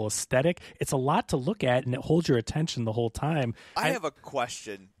beautiful aesthetic. It's a lot to look at, and it holds your attention the whole time. I have a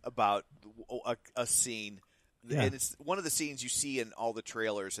question about a scene, and it's one of the scenes you see in all the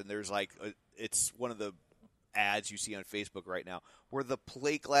trailers, and there's it's one of the ads you see on Facebook right now where the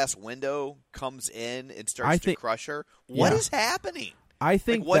plate glass window comes in and starts to crush her. What is happening? I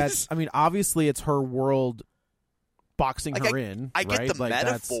think obviously it's her world boxing her in. I get the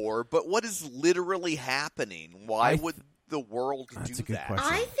metaphor, but what is literally happening? Why would the world do that? Question.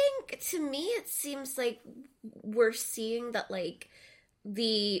 I think, to me, it seems like we're seeing that,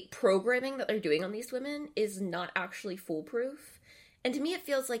 the programming that they're doing on these women is not actually foolproof. And to me, it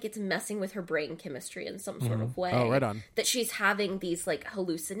feels like it's messing with her brain chemistry in some sort of way. Oh, right on. That she's having these,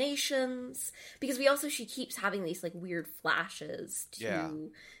 hallucinations. Because she keeps having these, weird flashes to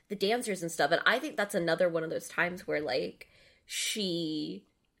the dancers and stuff. And I think that's another one of those times where, she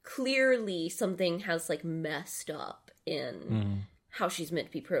clearly something has, messed up in how she's meant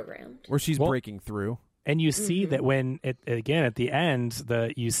to be programmed. Where she's breaking through. And you see that when again at the end,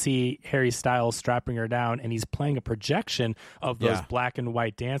 you see Harry Styles strapping her down, and he's playing a projection of those black and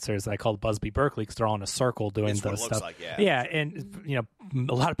white dancers that I called Busby Berkeley because they're all in a circle doing That's what those it stuff. looks like, yeah. And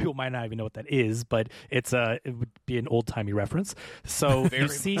a lot of people might not even know what that is, but it would be an old timey reference. So you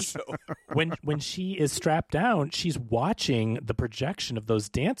see, when she is strapped down, she's watching the projection of those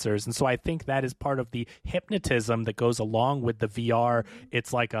dancers, and so I think that is part of the hypnotism that goes along with the VR.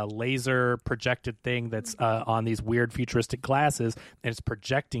 It's like a laser projected thing that's on these weird futuristic glasses, and it's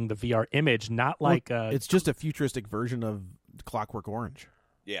projecting the VR image, not like it's just a futuristic version of Clockwork Orange.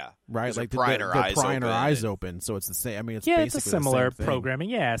 Yeah, right. Like prying her eyes open, so it's the same. I mean, it's it's basically a similar the same programming.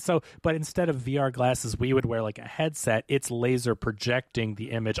 Yeah. So, but instead of VR glasses, we would wear like a headset. It's laser projecting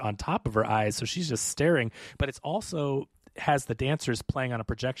the image on top of her eyes, so she's just staring. But it's also has the dancers playing on a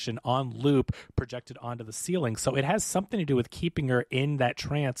projection on loop projected onto the ceiling, so it has something to do with keeping her in that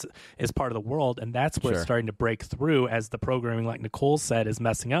trance as part of the world, and that's what's starting to break through as the programming, like Nicole said, is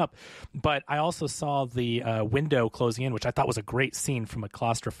messing up. But I also saw the window closing in, which I thought was a great scene from a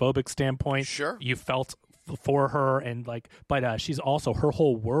claustrophobic standpoint. You felt for her, and but she's also, her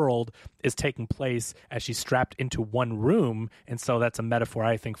whole world is taking place as she's strapped into one room, and so that's a metaphor,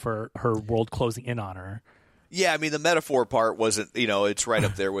 I think, for her world closing in on her. Yeah, I mean, the metaphor part wasn't, it's right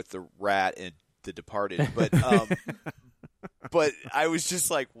up there with the rat and The Departed, but but I was just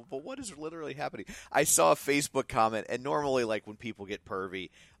like, well, what is literally happening? I saw a Facebook comment, and normally, like, when people get pervy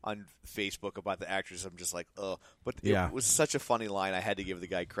on Facebook about the actors, I'm just like, ugh. But it was such a funny line, I had to give the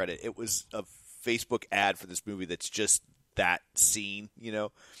guy credit. It was a Facebook ad for this movie that's just that scene,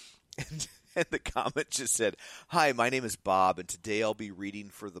 And the comment just said, "Hi, my name is Bob, and today I'll be reading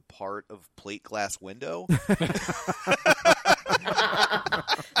for the part of Plate Glass Window."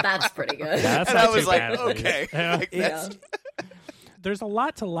 That's pretty good. That's and I was like, okay. There's a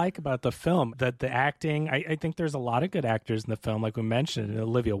lot to like about the film. The acting, I think there's a lot of good actors in the film, like we mentioned.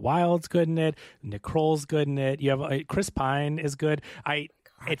 Olivia Wilde's good in it. Nick Kroll's good in it. You have Chris Pine is good.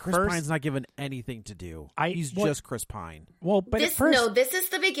 Chris Pine's not given anything to do. He's just Chris Pine. Well, but this is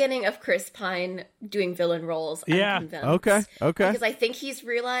the beginning of Chris Pine doing villain roles. I'm convinced. Okay. Because I think he's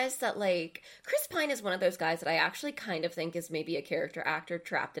realized that, like, Chris Pine is one of those guys that I actually kind of think is maybe a character actor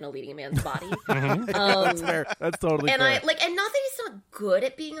trapped in a leading man's body. That's fair. That's totally fair. And and not that he's not good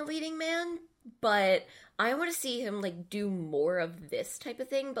at being a leading man, but I want to see him do more of this type of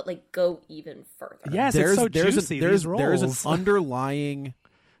thing, but go even further. Yes, it's so juicy. There's an underlying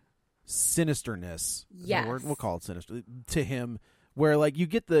sinisterness. We'll call it sinister to him, where you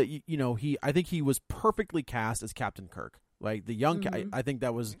get I think he was perfectly cast as Captain Kirk, like the young. I think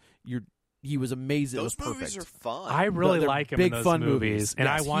that was he was amazing. Those it was movies perfect. are fun. I really like him big in those fun movies, and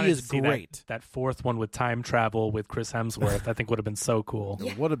yes, I wanted to see great. that fourth one with time travel with Chris Hemsworth. I think would have been so cool.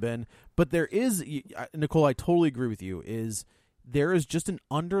 It would have been, but there is, Nicole, I totally agree with you. There is just an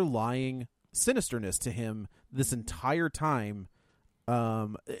underlying sinisterness to him this entire time.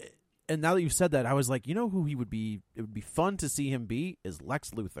 And now that you've said that, I was like, who he would be? It would be fun to see him be is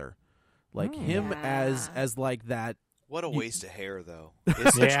Lex Luthor, him as like that. What a waste of hair, though.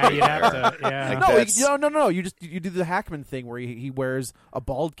 Yeah, you have to. Yeah. No. You do the Hackman thing where he wears a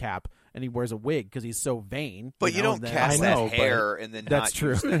bald cap and he wears a wig because he's so vain. But you don't cast that hair and then that's not true.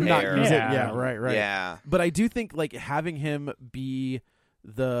 use the Not hair. use it. Yeah, right. Yeah. But I do think having him be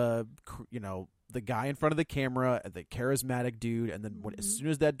the guy in front of the camera, the charismatic dude, and then as soon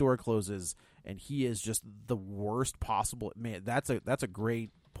as that door closes and he is just the worst possible man, that's a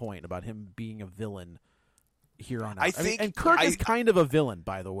great point about him being a villain here on out. I think, and Kirk is kind of a villain,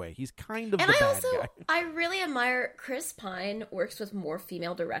 by the way. He's kind of the bad guy. I really admire Chris Pine works with more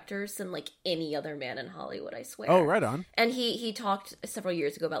female directors than any other man in Hollywood, I swear. Oh, right on. And he talked several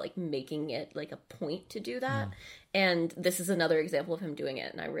years ago about making it a point to do that. And this is another example of him doing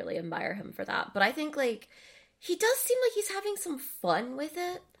it, and I really admire him for that. But I think he does seem like he's having some fun with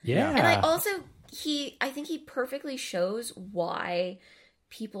it. Yeah. And I think he perfectly shows why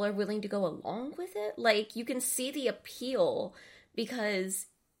people are willing to go along with it. You can see the appeal because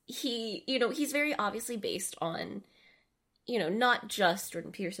he's very obviously based on, not just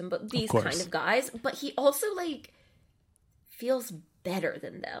Jordan Peterson, but these kind of guys. But he also feels better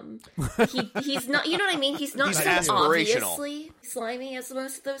than them. He's not, you know what I mean? He's not so obviously slimy as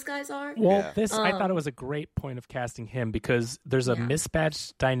most of those guys are. Well, I thought it was a great point of casting him because there's a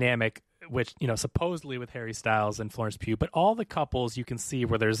mismatched dynamic, which, supposedly with Harry Styles and Florence Pugh, but all the couples you can see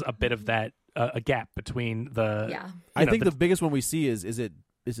where there's a bit of that, a gap between the... I think the biggest one we see is it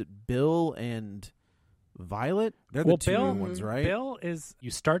Bill and Violet? They're the two new ones, right? Bill is,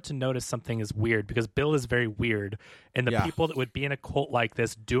 you start to notice something is weird because Bill is very weird, and the people that would be in a cult like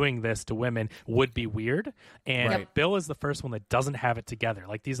this doing this to women would be weird, and Bill is the first one that doesn't have it together.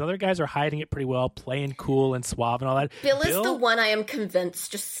 Like, these other guys are hiding it pretty well, playing cool and suave and all that. Bill is the one I am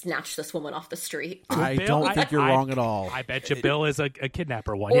convinced just snatched this woman off the street. I don't think you're wrong at all. I bet you Bill is a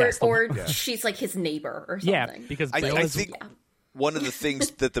kidnapper one. Or she's like his neighbor or something. Yeah, because Bill I is... think one of the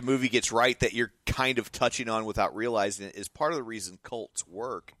things that the movie gets right that you're kind of touching on without realizing it is part of the reason cults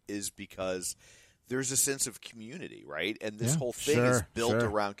work is because there's a sense of community, right? And this whole thing is built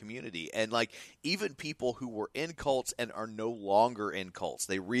around community. And like even people who were in cults and are no longer in cults,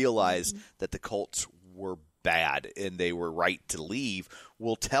 they realize that the cults were bad and they were right to leave,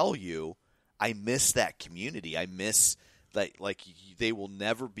 will tell you, I miss that community. I miss that, like they will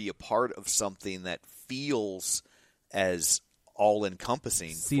never be a part of something that feels as all-encompassing.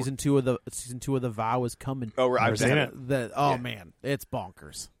 Season two of the Vow is coming. Oh, I've seen it. Man, it's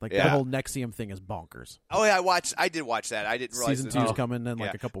bonkers. Like that whole NXIVM thing is bonkers. Oh yeah, I did watch that. I didn't realize season 2 is coming in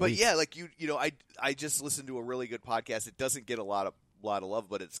like a couple weeks. But yeah, like you know, I just listened to a really good podcast. It doesn't get a lot of love,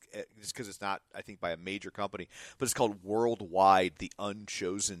 but it's just because it's not, I think, by a major company. But it's called Worldwide: The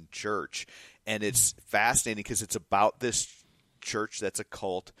Unchosen Church, and it's fascinating because it's about this church that's a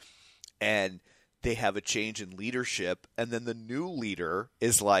cult, and they have a change in leadership, and then the new leader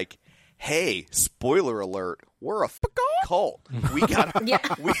is like, hey, spoiler alert, we're a cult. We gotta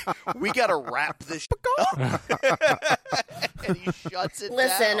we gotta wrap this up. And he shuts it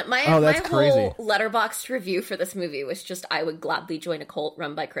down. My whole Letterboxd review for this movie was just, I would gladly join a cult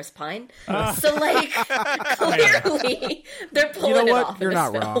run by Chris Pine. So like clearly they're pulling it off. You're in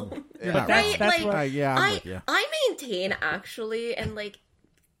not this wrong. film. You're not right? wrong. Like, I'm with you. I maintain actually, and like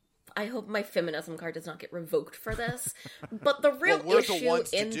I hope my feminism card does not get revoked for this. But the real issue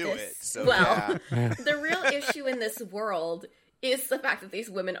the real issue in this world is the fact that these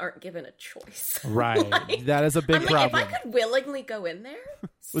women aren't given a choice. Right. Like, that is a big problem. If I could willingly go in there,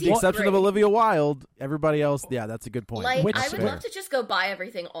 with the exception of Olivia Wilde, everybody else, that's a good point. Like, I would love to just go buy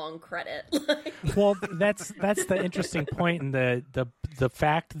everything on credit. Well, that's the interesting point, and the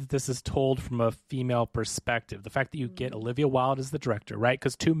fact that this is told from a female perspective. The fact that you get Olivia Wilde as the director, right?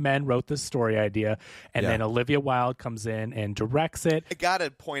 Because two men wrote this story idea, and then Olivia Wilde comes in and directs it. I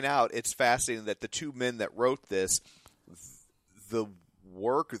gotta point out, it's fascinating that the two men that wrote this, the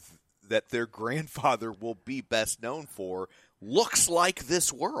work that their grandfather will be best known for looks like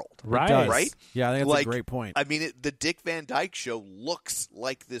this world. Right. Right? Yeah, I think that's a great point. I mean, the Dick Van Dyke Show looks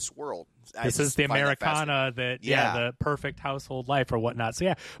like this world. This is the Americana the perfect household life or whatnot.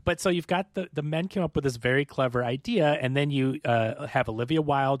 So so you've got the men came up with this very clever idea, and then you have Olivia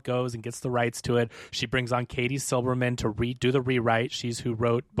Wilde goes and gets the rights to it. She brings on Katie Silberman to do the rewrite. She's who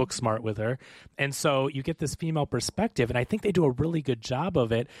wrote Booksmart with her, and so you get this female perspective, and I think they do a really good job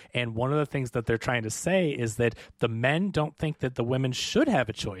of it. And one of the things that they're trying to say is that the men don't think that the women should have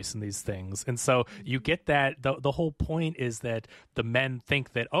a choice in these things, and so you get that the whole point is that the men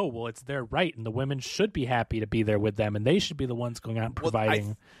think that, oh well, it's their right, and the women should be happy to be there with them, and they should be the ones going out and providing.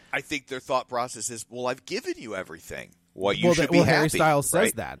 Well, I think their thought process is, well, I've given you everything. You should be happy. Harry Styles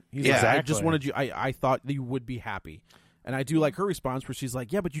says that. He's like, exactly. I just wanted you. I thought that you would be happy, and I do like her response where she's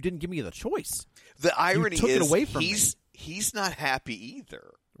like, "Yeah, but you didn't give me the choice. The irony you took is, it away from me." He's not happy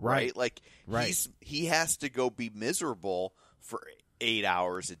either, right? Like he has to go be miserable for 8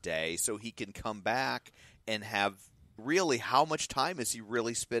 hours a day so he can come back and have. Really, how much time is he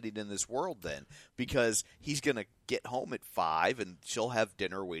really spending in this world then? Because he's going to get home at 5 and she'll have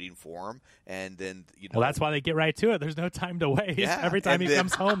dinner waiting for him. And then, well, that's why they get right to it. There's no time to waste. Yeah, every time he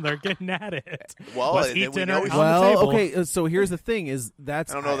comes home, they're getting at it. Well, let's eat dinner on the table. Okay, so here's the thing is I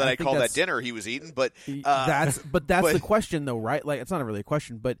don't know that I call that dinner he was eating, but that's the question though, right? Like, it's not really a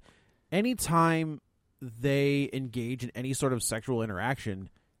question, but anytime they engage in any sort of sexual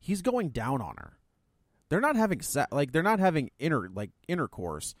interaction, he's going down on her. They're not having they're not having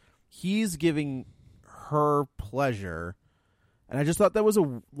intercourse. He's giving her pleasure, and I just thought that was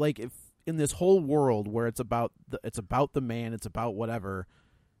if in this whole world where it's about the man, it's about whatever.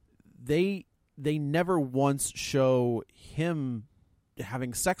 They never once show him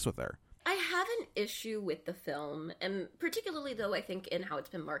having sex with her. I have an issue with the film, and particularly though I think in how it's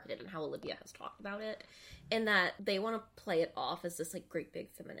been marketed and how Olivia has talked about it, in that they want to play it off as this like great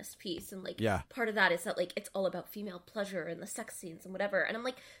big feminist piece, and part of that is that like it's all about female pleasure and the sex scenes and whatever, and I'm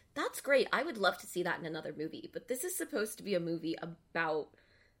like, that's great, I would love to see that in another movie, but this is supposed to be a movie about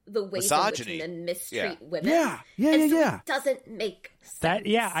the ways misogyny. in which men mistreat women. Yeah. It doesn't make sense.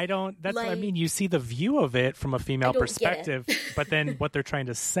 That's what I mean. You see the view of it from a female perspective, but then what they're trying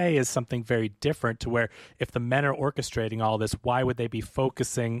to say is something very different, to where if the men are orchestrating all this, why would they be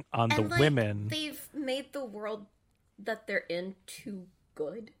focusing on the women? They've made the world that they're in too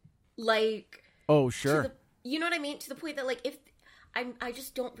good. Like, oh, sure. You know what I mean? To the point that, like, if I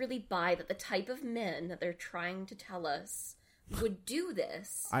just don't really buy that the type of men that they're trying to tell us would do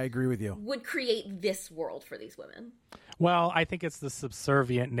this. I agree with you. Would create this world for these women. Well, I think it's the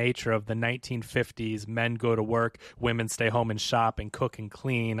subservient nature of the 1950s. Men go to work, women stay home and shop and cook and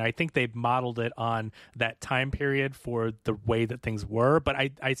clean. I think they've modeled it on that time period for the way that things were. But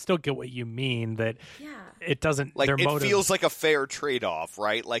I still get what you mean, that it doesn't. Like, it feels like a fair trade-off,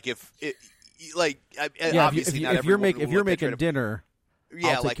 right? Like, obviously, if you're making dinner,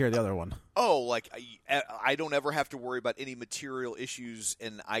 I'll take care of the other one. Oh, like, I don't ever have to worry about any material issues,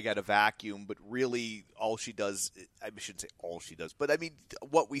 and I got a vacuum, but really all she does, I shouldn't say all she does, but I mean,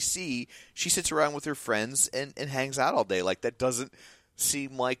 what we see, she sits around with her friends and hangs out all day. Like, that doesn't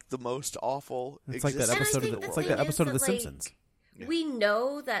seem like the most awful existence. It's like that episode of The Simpsons. We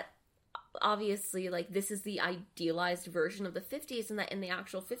know that obviously, like, this is the idealized version of the 50s, and that in the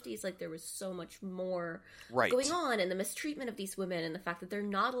actual 50s, like, there was so much more going on, and the mistreatment of these women, and the fact that they're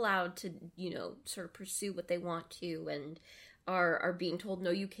not allowed to, sort of pursue what they want to, and are being told, no,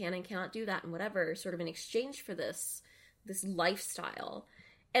 you can and cannot do that, and whatever, sort of in exchange for this lifestyle.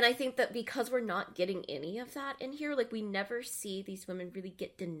 And I think that because we're not getting any of that in here, like, we never see these women really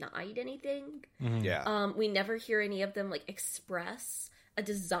get denied anything. Mm-hmm. Yeah. We never hear any of them, like, express a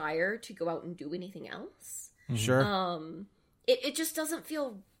desire to go out and do anything else. Sure. It just doesn't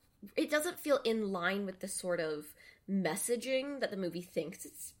feel in line with the sort of messaging that the movie thinks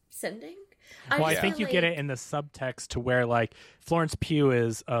it's sending. I think you get it in the subtext to where, like, Florence Pugh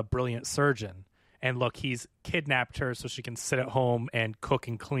is a brilliant surgeon. And look, he's kidnapped her so she can sit at home and cook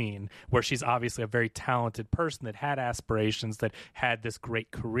and clean, where she's obviously a very talented person that had aspirations, that had this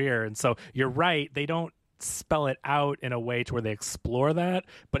great career. And so you're right, they don't spell it out in a way to where they explore that,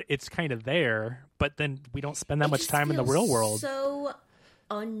 but it's kind of there. But then we don't spend that much time in the real world. So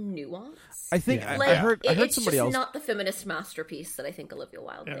unnuanced. I think I heard somebody else. It's not the feminist masterpiece that I think Olivia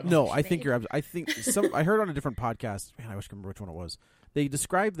Wilde thinks. No, I think you're. I think I heard on a different podcast. Man, I wish I could remember which one it was. They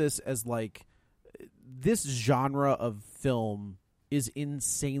described this as like, this genre of film is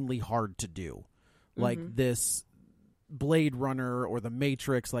insanely hard to do, like this Blade Runner or The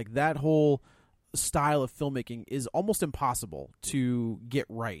Matrix, like that whole style of filmmaking is almost impossible to get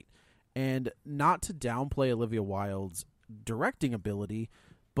right. And not to downplay Olivia Wilde's directing ability,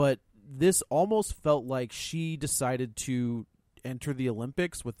 but this almost felt like she decided to enter the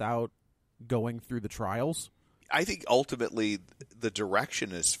Olympics without going through the trials. I think ultimately the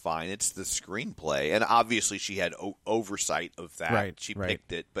direction is fine. It's the screenplay, and obviously she had oversight of that. Right, she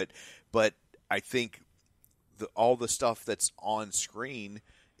picked it, but I think all the stuff that's on screen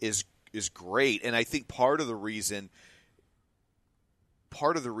is great, and I think part of the reason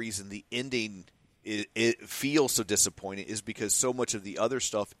the ending it feels so disappointing is because so much of the other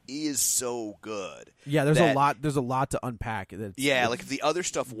stuff is so good. Yeah, there's a lot to unpack. Like if the other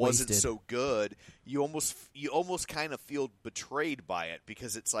stuff wasn't so good, you almost kind of feel betrayed by it,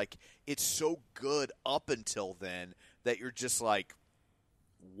 because it's like it's so good up until then that you're just like,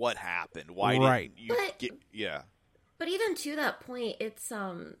 what happened? Why didn't you get? Yeah. But even to that point, it's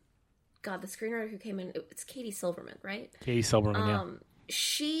the screenwriter who came in, it's Katie Silverman, right? Katie Silverman, yeah.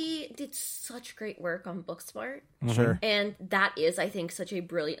 She did such great work on Booksmart. Sure. And that is, I think, such a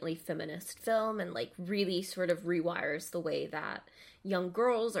brilliantly feminist film, and like really sort of rewires the way that young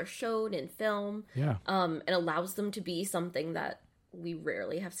girls are shown in film. Yeah. And allows them to be something that we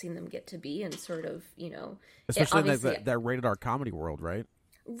rarely have seen them get to be, and sort of, especially in that rated R comedy world, right?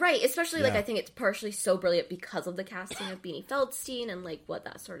 Right, especially like I think it's partially so brilliant because of the casting of Beanie Feldstein and like what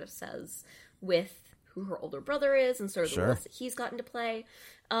that sort of says with who her older brother is and sort of the roles that he's gotten to play.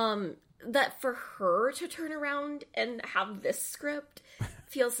 That for her to turn around and have this script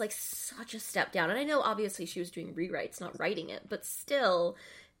feels like such a step down. And I know obviously she was doing rewrites, not writing it, but still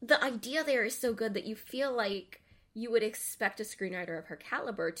the idea there is so good that you feel like you would expect a screenwriter of her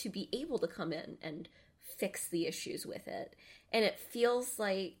caliber to be able to come in and fix the issues with it. And it feels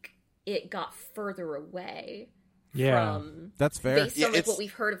like it got further away. Yeah, that's fair. Based on like what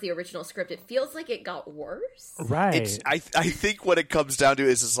we've heard of the original script, it feels like it got worse. Right. I think what it comes down to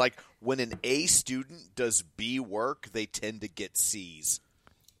is like when an A student does B work, they tend to get C's.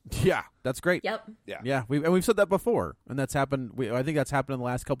 Yeah, that's great. Yep. Yeah. We've said that before, and that's happened. I think that's happened in the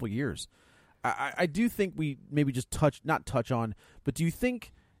last couple of years. I do think we maybe just not touch on, but do you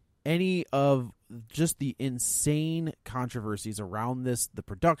think any of just the insane controversies around this, the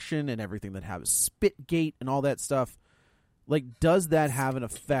production and everything that has Spitgate and all that stuff, like, does that have an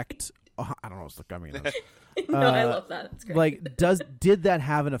effect? I don't know. I mean, no, I love that. It's great. Like, did that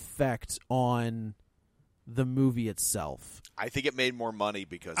have an effect on the movie itself? I think it made more money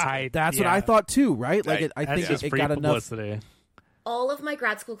because that's what I thought too. Right? Like, I think it got publicity. enough. All of my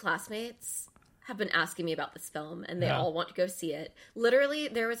grad school classmates have been asking me about this film, and they all want to go see it. Literally,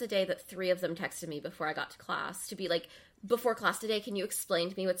 there was a day that 3 of them texted me before I got to class to be like, before class today, can you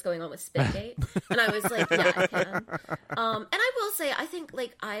explain to me what's going on with Spitgate? And I was like, yeah, I can. And I will say, I think,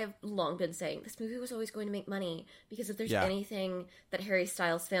 like, I have long been saying, this movie was always going to make money, because if there's anything that Harry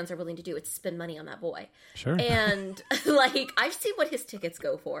Styles fans are willing to do, it's spend money on that boy. Sure. And, like, I've seen what his tickets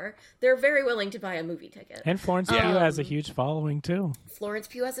go for. They're very willing to buy a movie ticket. And Florence Pugh has a huge following, too. Florence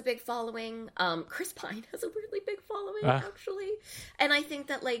Pugh has a big following. Chris Pine has a weirdly big following, actually. And I think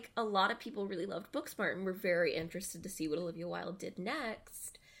that, like, a lot of people really loved Booksmart and were very interested to see what Olivia Wilde did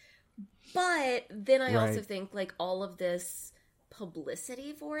next. But then I also think, like, all of this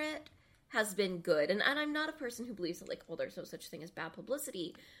publicity for it has been good. And I'm not a person who believes that, like, well, there's no such thing as bad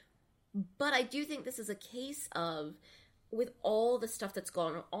publicity. But I do think this is a case of, with all the stuff that's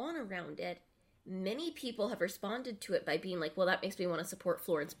gone on around it, many people have responded to it by being like, well, that makes me want to support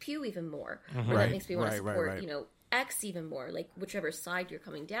Florence Pugh even more. Or that makes me want to support, you know, X even more, like whichever side you're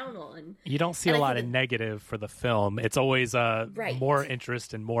coming down on. You don't see a lot of negative for the film. It's always more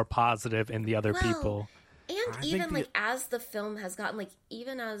interest and more positive in the other people. And even, like, as the film has gotten, like,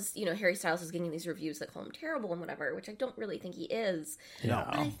 even as, you know, Harry Styles is getting these reviews that call him terrible and whatever, which I don't really think he is. No.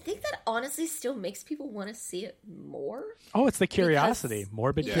 But I think that honestly still makes people want to see it more. Oh, it's the curiosity.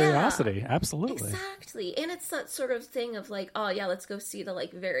 Morbid curiosity. Absolutely. Exactly. And it's that sort of thing of, like, oh, yeah, let's go see the,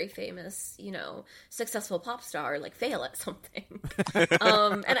 like, very famous, you know, successful pop star, like, fail at something.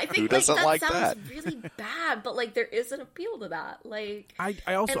 And I think, like, that sounds really bad, but, like, there is an appeal to that. Like,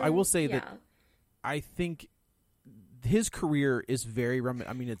 I will say that I think his career is very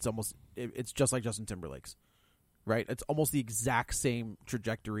I mean, it's just like Justin Timberlake's, right? It's almost the exact same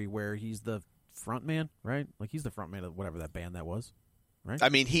trajectory where he's the front man, right? Like, he's the front man of whatever that band that was, right? I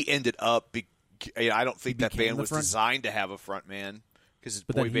mean, he ended up I don't think that band was designed to have a front man, because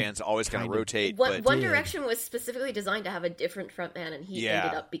boy bands always kind of rotate. One Direction was specifically designed to have a different front man, and he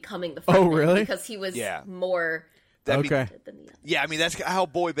ended up becoming the front man. Oh, really? Because he was more... I mean, that's how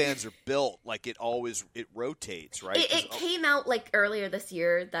boy bands are built. Like, it rotates, right? It came out, like, earlier this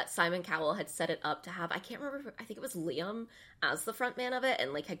year that Simon Cowell had set it up to have, I can't remember, I think it was Liam as the frontman of it,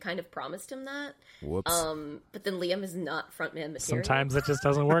 and, like, had kind of promised him that. Whoops. But then Liam is not frontman material. Sometimes it just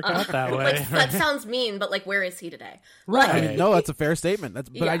doesn't work out that way. Like, that sounds mean, but, like, where is he today? Right. I mean, no, that's a fair statement.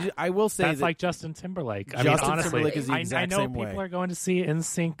 I will say that's that like Justin Timberlake. I Justin mean, honestly, Timberlake is the exact I know same people way. are going to see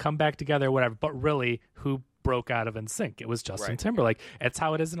NSYNC come back together, whatever, but really, who broke out of NSYNC? It was Justin Timberlake. It's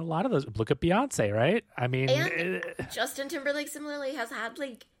how it is in a lot of those. Look at Beyonce, right? I mean, Justin Timberlake similarly has had,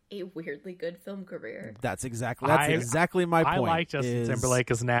 like, a weirdly good film career. That's exactly my point. I like Justin Timberlake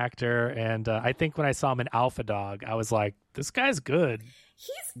as an actor, and I think when I saw him in Alpha Dog, I was like, this guy's good.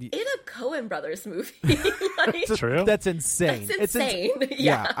 He's in a Coen Brothers movie. Like, true. That's insane. That's insane.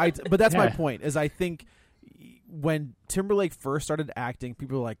 But that's my point. Is I think when Timberlake first started acting,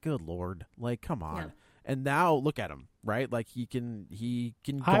 people were like, "Good Lord, like, come on." Yeah. And now look at him, right? Like, he can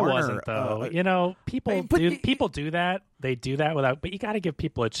garner. I wasn't, though. You know, people do that. They do that without. But you got to give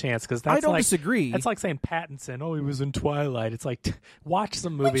people a chance, because that's. I don't disagree. That's like saying Pattinson. Oh, he was in Twilight. It's like, watch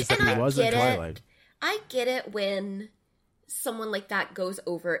some movies that he was in Twilight. I get it when someone like that goes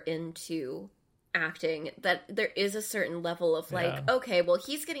over into acting, that there is a certain level of, like, okay, well,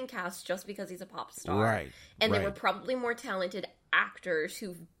 he's getting cast just because he's a pop star, right? And there were probably more talented actors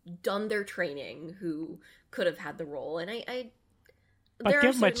who've done their training who could have had the role, and there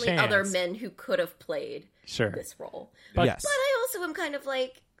are certainly other men who could have played this role. But I also am kind of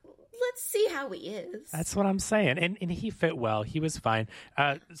like, let's see how he is. That's what I'm saying, and he fit well. He was fine.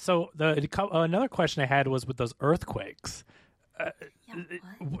 So another question I had was with those earthquakes.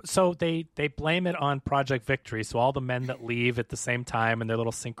 So they blame it on Project Victory. So all the men that leave at the same time and their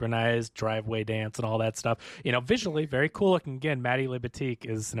little synchronized driveway dance and all that stuff, you know, visually very cool looking. Again, Maddie Libatique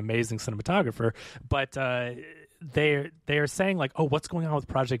is an amazing cinematographer, but they are saying, like, oh, what's going on with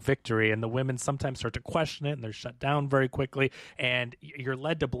Project Victory? And the women sometimes start to question it, and they're shut down very quickly. And you're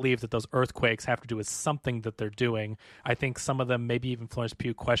led to believe that those earthquakes have to do with something that they're doing. I think some of them, maybe even Florence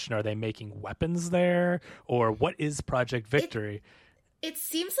Pugh, question, are they making weapons there? Or what is Project Victory? It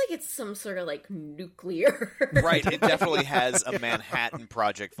seems like it's some sort of like nuclear. Right, it definitely has a Manhattan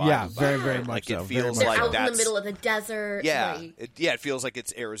Project vibe. Yeah, very much like so. It feels They're like out that's in the middle of the desert. Yeah, like, it feels like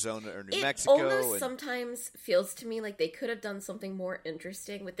it's Arizona or New it Mexico. almost sometimes feels to me like they could have done something more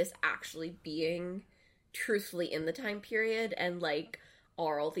interesting with this actually being truthfully in the time period, and like,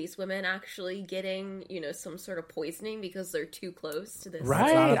 are all these women actually getting, some sort of poisoning because they're too close to this?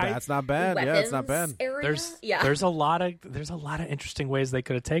 Right. That's not bad. Yeah, it's not bad. Area? There's a lot of interesting ways they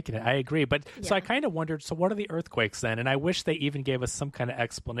could have taken it. I agree, but so I kind of wondered. So what are the earthquakes then? And I wish they even gave us some kind of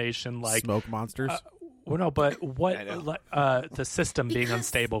explanation, like smoke monsters. Well, no, but what the system being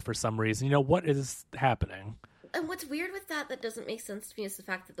unstable for some reason. What is happening? And what's weird with that doesn't make sense to me is the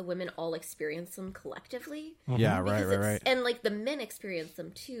fact that the women all experience them collectively. Yeah, right. And like the men experience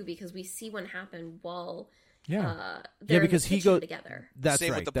them too, because we see one happen while they're because in the kitchen together. That's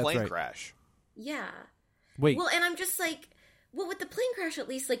Same right. with the plane crash. Yeah. Wait. Well, and I'm just like, with the plane crash, at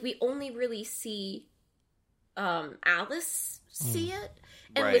least, like, we only really see Alice see it.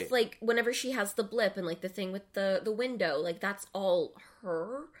 And Right. with, like, whenever she has the blip and, like, the thing with the window, like, that's all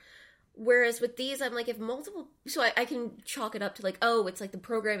her. Whereas with these, I'm like, if multiple... So I can chalk it up to, like, oh, it's, like, the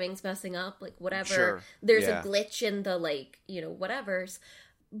programming's messing up, like, whatever. Sure. There's Yeah. a glitch in the, like, whatevers.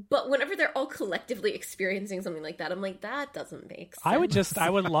 But whenever they're all collectively experiencing something like that, I'm like, that doesn't make sense. I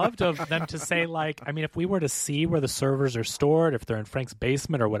would love them to say, like, I mean, if we were to see where the servers are stored, if they're in Frank's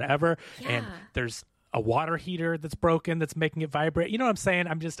basement or whatever, and there's a water heater that's broken that's making it vibrate. You know what I'm saying?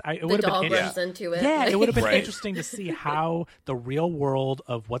 It would have been runs into it. Yeah, it would have been Right. interesting to see how the real world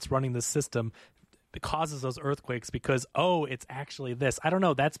of what's running the system causes those earthquakes, because it's actually this. I don't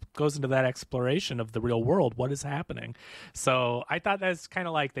know. That goes into that exploration of the real world. What is happening? So I thought that's kind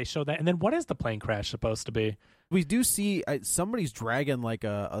of like they showed that. And then what is the plane crash supposed to be? We do see somebody's dragging like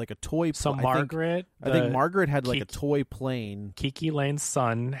a toy. So Margaret, I think Margaret had like a toy plane. Kiki Lane's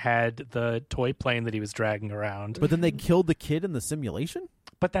son had the toy plane that he was dragging around. But then they killed the kid in the simulation.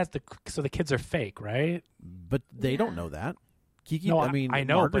 But so the kids are fake, right? But they don't know that. Kiki, No, I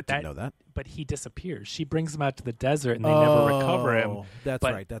know, Margaret but didn't know that. But he disappears. She brings him out to the desert, and they never recover him. That's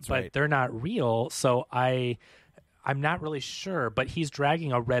right. But they're not real, so I'm not really sure. But he's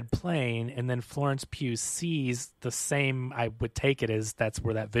dragging a red plane, and then Florence Pugh sees the same. I would take it as that's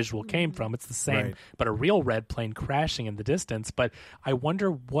where that visual came from. It's the same, but a real red plane crashing in the distance. But I wonder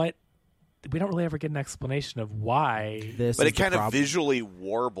what. We don't really ever get an explanation of why. But it kind of visually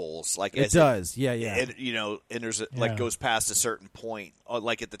warbles, like it does. Yeah. And, and there's like goes past a certain point.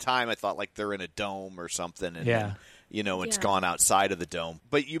 Like at the time, I thought like they're in a dome or something, and then, it's gone outside of the dome.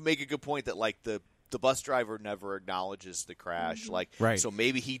 But you make a good point that like the bus driver never acknowledges the crash, so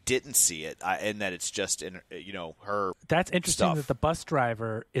maybe he didn't see it, and that it's just in her. That's interesting stuff. that the bus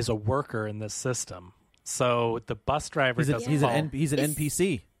driver is a worker in this system. So the bus driver he's an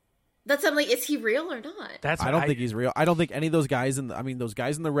NPC. That's I'm like, is he real or not? I don't think he's real. I don't think any of those guys those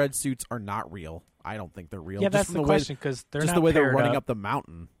guys in the red suits are not real. I don't think they're real. Yeah, just that's the question, because they're just not the way they're running up up the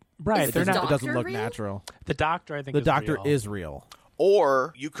mountain. Right, It doesn't look real? natural. The doctor, I think, the doctor is real.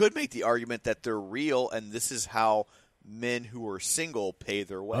 Or you could make the argument that they're real, and this is how men who are single pay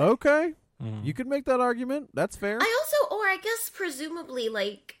their way. Okay, you could make that argument. That's fair. I guess presumably,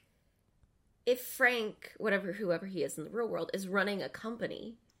 like, if Frank, whoever he is in the real world, is running a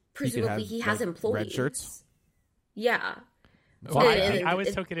company, presumably he has employees. Red shirts. Yeah. Well, I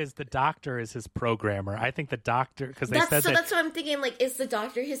always took it as the doctor is his programmer. I think the doctor, because they said that's what I'm thinking. Like, is the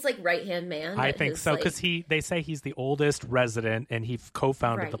doctor his like right hand man? I think so, because they say he's the oldest resident, and he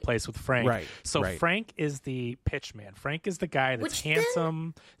co-founded the place with Frank. Right. So Frank is the pitch man. Frank is the guy that's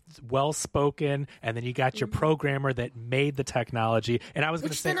handsome, well spoken, and then you got your programmer that made the technology. And I was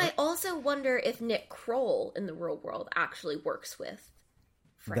going to say, then I also wonder if Nick Kroll in the real world actually works with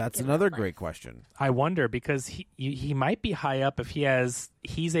Frank. That's another great question. I wonder, because he might be high up if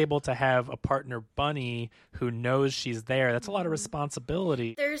he's able to have a partner, Bunny, who knows she's there. That's a lot of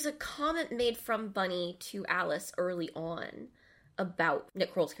responsibility. There's a comment made from Bunny to Alice early on about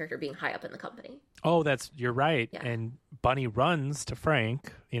Nick Kroll's character being high up in the company. Oh, you're right. Yeah. And Bunny runs to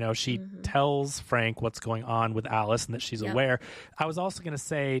Frank. She tells Frank what's going on with Alice and that she's aware. I was also going to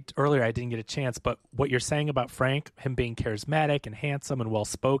say earlier, I didn't get a chance, but what you're saying about Frank, him being charismatic and handsome and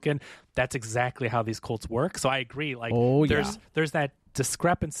well-spoken, that's exactly how these cults work. So I agree. Like, there's that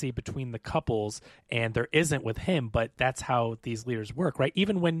discrepancy between the couples, and there isn't with him, but that's how these leaders work, right?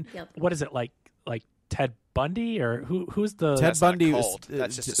 Even when, what is it, like Ted Bundy, or who's the Ted Bundy?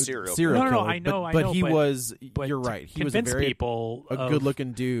 That's just a serial killer. No, I know. But he but, was. But you're right. He was a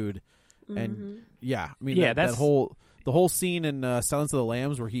good-looking dude, and the whole scene in Silence of the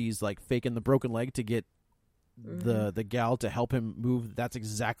Lambs where he's like faking the broken leg to get the gal to help him move. That's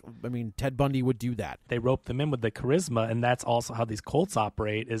exactly. I mean, Ted Bundy would do that. They rope them in with the charisma, and that's also how these cults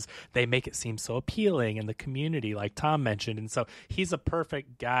operate. Is they make it seem so appealing in the community, like Tom mentioned, and so he's a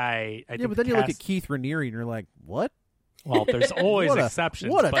perfect guy. I think But then you look at Keith Raniere and you're like, what? Well, there's always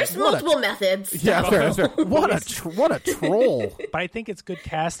exceptions. There's multiple methods. Yeah, fair. What a troll. But I think it's good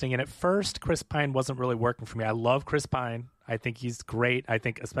casting. And at first, Chris Pine wasn't really working for me. I love Chris Pine. I think he's great. I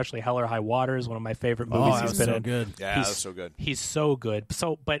think especially Hell or High Water is one of my favorite movies he's been in. Good. Yeah, that was so good. He's so good.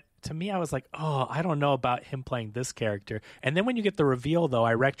 But to me, I was like, oh, I don't know about him playing this character. And then when you get the reveal, though,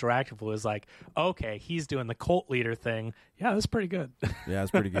 I retroactively was like, okay, he's doing the cult leader thing. Yeah, that's pretty good. Yeah, it's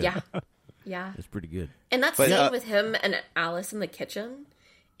pretty good. Yeah. It's pretty good. And that scene with him and Alice in the kitchen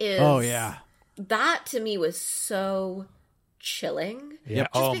is... Oh, yeah. That, to me, was so chilling. Yeah.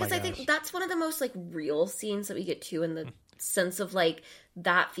 Just because I think that's one of the most, like, real scenes that we get to in the sense of, like,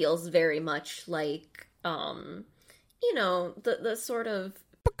 that feels very much like, you know, the sort of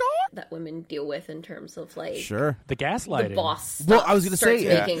that women deal with in terms of, like... Sure. The gaslighting. The boss Well, I was going to say...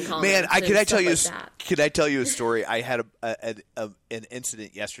 Man, can I tell you a story? I had an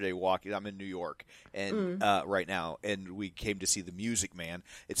incident yesterday walking. I'm in New York and right now, and we came to see The Music Man.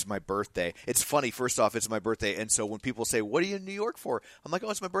 It's my birthday. It's funny. First off, it's my birthday, and so when people say, "What are you in New York for?" I'm like, "Oh,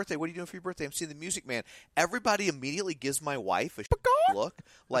 it's my birthday. What are you doing for your birthday?" I'm seeing The Music Man. Everybody immediately gives my wife a look,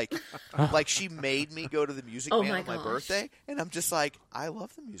 like she made me go to The Music Man on my birthday, and I'm just like, I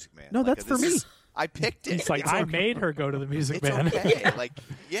love The Music Man. No, that's for me. I picked it. It's like I made her go to The Music Man. Okay. like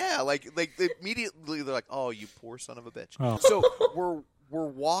immediately they're like, "Oh, you poor son of a bitch." Oh. So we're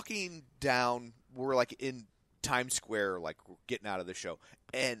walking down. We're like in Times Square, like we're getting out of the show,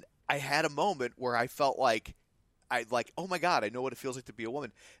 and I had a moment where I felt like oh my god, I know what it feels like to be a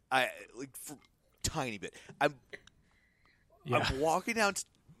woman. For a tiny bit. I'm walking down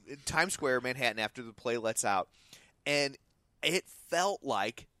Times Square, Manhattan, after the play lets out, and it felt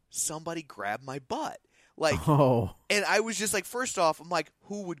like somebody grabbed my butt. And I was just like, first off, I'm like,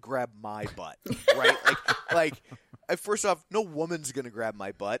 who would grab my butt? Right? First off, no woman's going to grab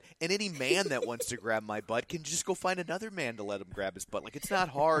my butt, and any man that wants to grab my butt can just go find another man to let him grab his butt. Like, it's not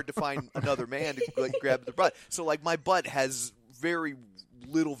hard to find another man to grab their butt. So, like, my butt has very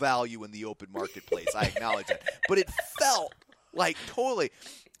little value in the open marketplace. I acknowledge that. But it felt like totally.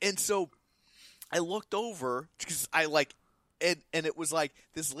 And so I looked over because and it was like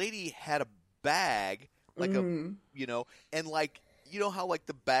this lady had a bag, like and like, you know how like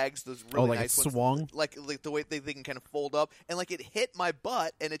the bags, those really nice ones, swung? like the way they can kind of fold up, and like it hit my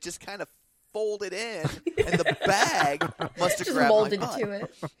butt, and it just kind of folded in, and the bag must have grabbed molded my butt. to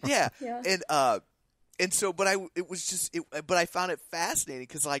it. Yeah. And so, but I found it fascinating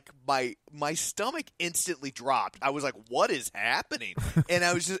because like my stomach instantly dropped. I was like, "What is happening?" And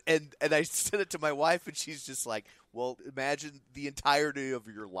I was just and I said it to my wife, and she's just like, "Well, imagine the entirety of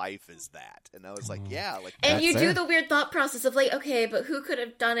your life is that." And I was like, "Yeah." Like, and you do the weird thought process of like, okay, but who could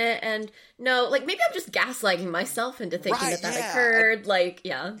have done it? And no, like maybe I'm just gaslighting myself into thinking that occurred.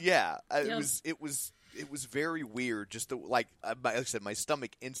 It was very weird. Just like I said, my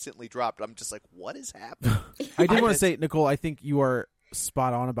stomach instantly dropped. I'm just like, what is happening? I did want to say, Nicole, I think you are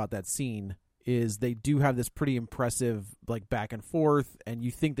spot on about that scene. Is they do have this pretty impressive like back and forth, and you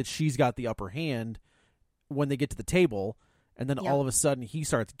think that she's got the upper hand when they get to the table, and then all of a sudden he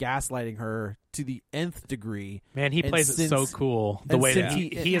starts gaslighting her to the nth degree. Man, he plays it so cool. The way that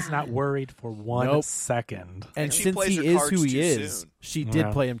he is not worried for one second. And since he is who he is, she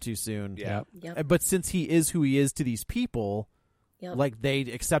did play him too soon. Yeah. But since he is who he is to these people, like they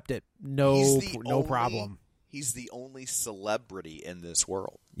accept it, no problem. He's the only celebrity in this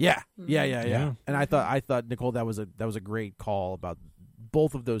world. Yeah. And I thought Nicole, that was a great call about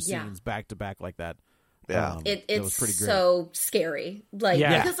both of those scenes back to back like that. Yeah, it's pretty great. So scary,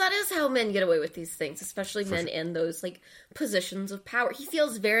 because that is how men get away with these things, especially men in those like positions of power. He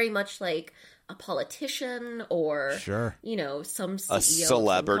feels very much like a politician or some CEO, a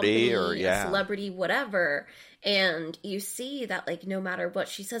celebrity, a celebrity, whatever. And you see that like no matter what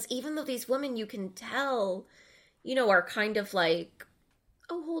she says, even though these women you can tell, are kind of like,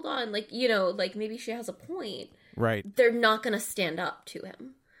 oh, hold on, like like maybe she has a point, right? They're not going to stand up to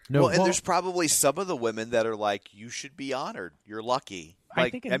him. No, and there's probably some of the women that are like, you should be honored. You're lucky.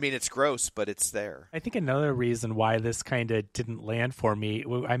 Like, I mean, it's gross, but it's there. I think another reason why this kind of didn't land for me,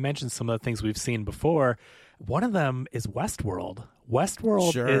 I mentioned some of the things we've seen before. One of them is Westworld.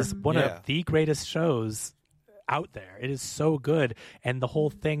 Westworld is one of the greatest shows out there. It is so good, and the whole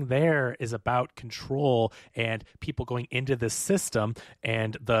thing there is about control and people going into this system,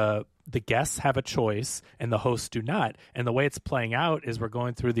 and the the guests have a choice and the hosts do not. And the way it's playing out is we're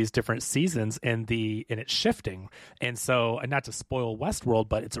going through these different seasons and it's shifting. And so, and not to spoil Westworld,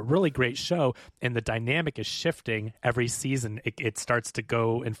 but it's a really great show and the dynamic is shifting every season. It starts to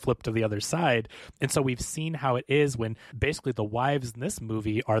go and flip to the other side. And so we've seen how it is when basically the wives in this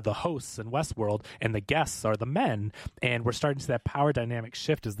movie are the hosts in Westworld and the guests are the men. And we're starting to see that power dynamic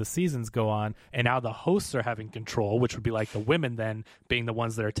shift as the seasons go on. And now the hosts are having control, which would be like the women then being the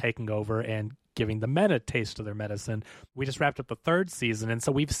ones that are taking over and giving the men a taste of their medicine. We just wrapped up the 3rd season, and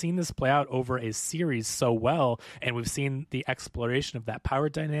so we've seen this play out over a series so well, and we've seen the exploration of that power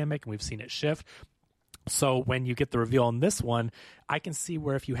dynamic, and we've seen it shift. So when you get the reveal on this one, I can see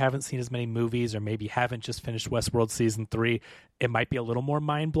where if you haven't seen as many movies or maybe haven't just finished Westworld Season 3, it might be a little more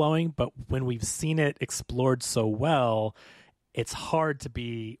mind-blowing, but when we've seen it explored so well, it's hard to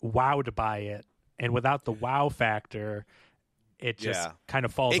be wowed by it, and without the wow factor, it just kind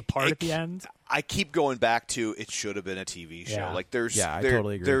of falls apart at the end. I keep going back to it should have been a TV show. Yeah. Like there's I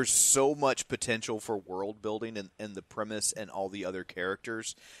totally agree. There's so much potential for world building and the premise and all the other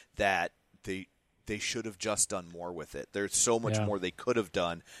characters that they should have just done more with it. There's so much more they could have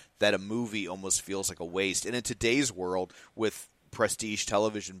done that a movie almost feels like a waste. And in today's world, with prestige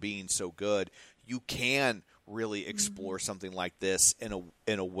television being so good, you can really explore something like this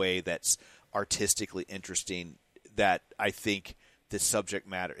in a way that's artistically interesting. That I think the subject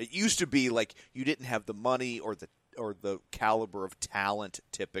matter. It used to be like you didn't have the money or the caliber of talent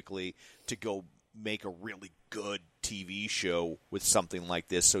typically to go make a really good TV show with something like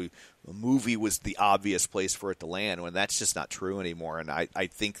this. So a movie was the obvious place for it to land, when that's just not true anymore. And I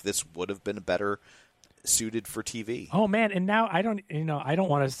think this would have been better suited for TV. Oh man, and now I don't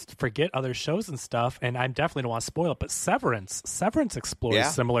want to forget other shows and stuff, and I definitely don't want to spoil it, but Severance explores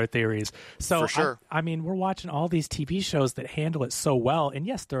similar theories. So for sure. I mean, we're watching all these TV shows that handle it so well, and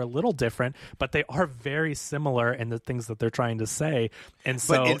yes, they're a little different, but they are very similar in the things that they're trying to say. And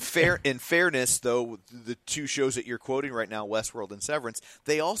so, but in fairness, though, the 2 shows that you're quoting right now, Westworld and Severance,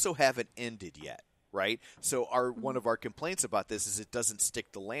 they also haven't ended yet. Right? So one of our complaints about this is it doesn't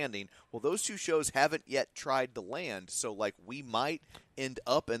stick the landing. Well, those 2 shows haven't yet tried to land, so like we might end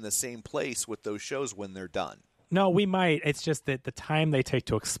up in the same place with those shows when they're done. No, we might. It's just that the time they take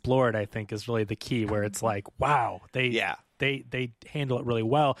to explore it, I think, is really the key, where it's like, wow, they handle it really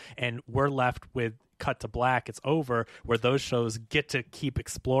well, and we're left with cut to black, it's over, where those shows get to keep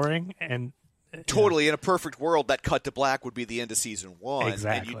exploring. And totally, in a perfect world, that cut to black would be the end of season 1,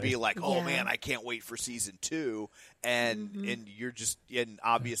 exactly. And you'd be like, "Oh man, I can't wait for season 2." And you're just, and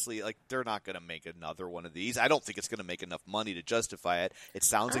obviously, like they're not going to make another one of these. I don't think it's going to make enough money to justify it. It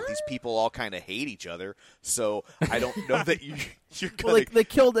sounds like these people all kind of hate each other, so I don't know that you're going to.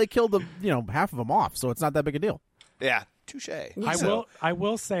 Well, they killed the half of them off, so it's not that big a deal. Yeah. Touche. I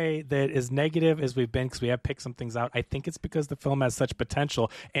will say that as negative as we've been, because we have picked some things out, I think it's because the film has such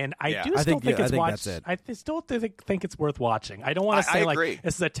potential, and I still think it's worth watching. I don't want to say like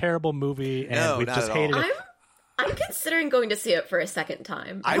this is a terrible movie and we've just hated it. I'm considering going to see it for a second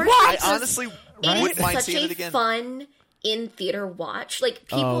time. I honestly wouldn't mind seeing it again. Fun in theater watch. Like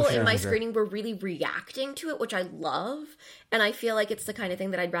people in my screening were really reacting to it, which I love. And I feel like it's the kind of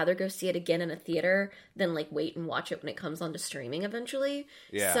thing that I'd rather go see it again in a theater than like wait and watch it when it comes onto streaming eventually.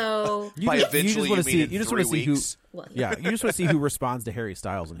 Yeah. So by eventually you just want to see who. Yeah, you just want to see who responds to Harry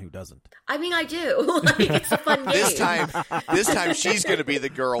Styles and who doesn't. I mean, I do. Like, it's a fun game. This time she's going to be the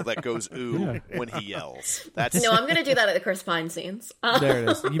girl that goes ooh when he yells. No, I'm going to do that at the Chris Pine scenes. There it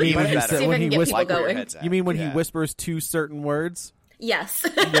is. You mean You mean when he whispers 2 certain words? Yes.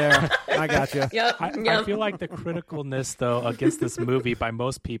 Yeah, I got you. Yep. I feel like the criticalness, though, against this movie by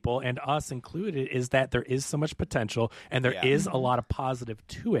most people, and us included, is that there is so much potential and there is a lot of positive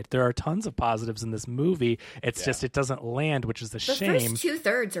to it. There are tons of positives in this movie. It's just it doesn't land, which is a shame. The first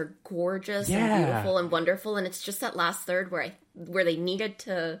 2/3 are gorgeous and beautiful and wonderful, and it's just that last third where they needed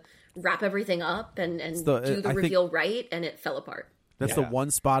to wrap everything up and do the reveal right, and it fell apart. That's the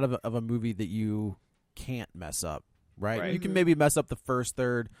one spot of a movie that you can't mess up. Right? You can maybe mess up the first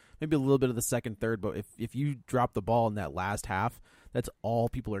third, maybe a little bit of the second third, but if you drop the ball in that last half, that's all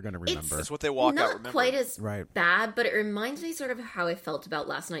people are going to remember. That's what they walk out remembering. Not quite as bad, but it reminds me sort of how I felt about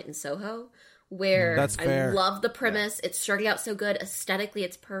Last Night in Soho, where I love the premise. It's starting out so good. Aesthetically,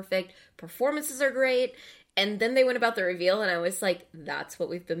 it's perfect. Performances are great. And then they went about the reveal, and I was like, that's what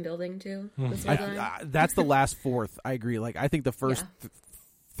we've been building to this whole time. That's the last fourth. I agree. Like, I think the first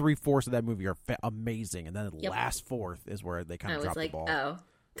 3/4 of that movie are amazing, and then the last fourth is where they kind of drop the ball. Oh,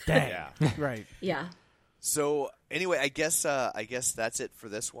 dang, right, yeah. So anyway, I guess that's it for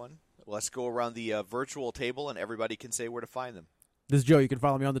this one. Let's go around the virtual table, and everybody can say where to find them. This is Joe. You can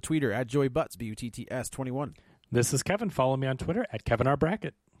follow me on the Twitter at JoeyButts, BUTTS21. This is Kevin. Follow me on Twitter at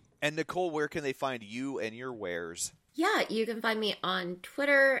KevinRBrackett. And Nicole, where can they find you and your wares? Yeah, you can find me on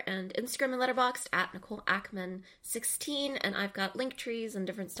Twitter and Instagram and Letterboxd at Nicole Ackman16, and I've got link trees and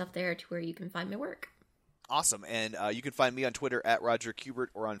different stuff there to where you can find my work. Awesome. And you can find me on Twitter at Roger Kubert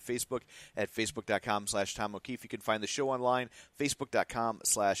or on Facebook at facebook.com/Tom O'Keefe. You can find the show online,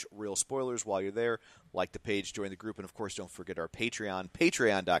 facebook.com/Real Spoilers. While you're there, like the page, join the group, and of course, don't forget our Patreon,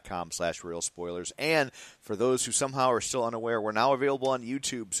 patreon.com/Real Spoilers. And for those who somehow are still unaware, we're now available on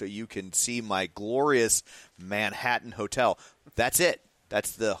YouTube, so you can see my glorious Manhattan hotel. That's it.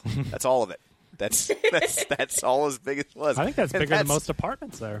 That's all of it. That's all as big as it was. I think that's bigger than most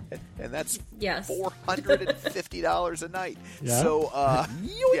apartments there. And that's yes. $450 a night. Yeah. So,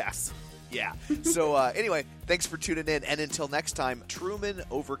 yes. Yeah. So, anyway, thanks for tuning in. And until next time, Truman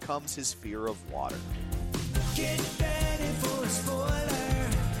overcomes his fear of water. Get ready for a spoiler.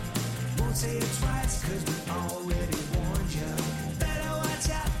 Won't say it twice because we already warned you. Better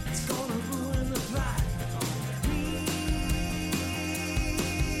watch out. It's gonna ruin the plot. Real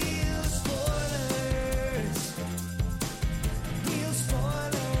spoilers. Real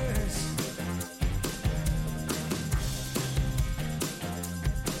spoilers.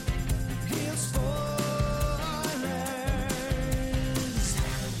 Real spoilers.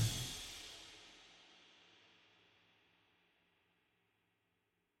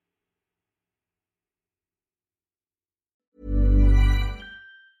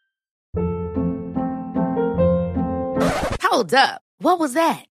 Hold up. What was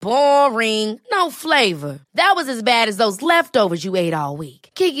that? Boring. No flavor. That was as bad as those leftovers you ate all week.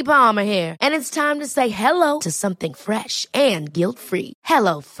 Keke Palmer here, and it's time to say hello to something fresh and guilt-free.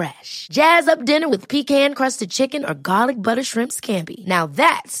 HelloFresh. Jazz up dinner with pecan-crusted chicken or garlic butter shrimp scampi. Now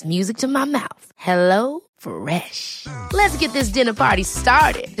that's music to my mouth. HelloFresh. Let's get this dinner party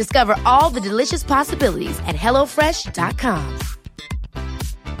started. Discover all the delicious possibilities at HelloFresh.com.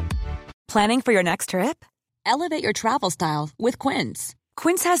 Planning for your next trip? Elevate your travel style with Quince.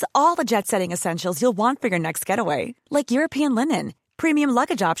 Quince has all the jet-setting essentials you'll want for your next getaway, like European linen, premium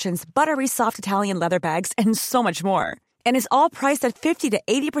luggage options, buttery soft Italian leather bags, and so much more. And is all priced at 50 to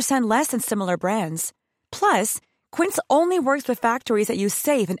 80% less than similar brands. Plus, Quince only works with factories that use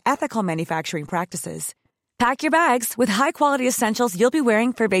safe and ethical manufacturing practices. Pack your bags with high-quality essentials you'll be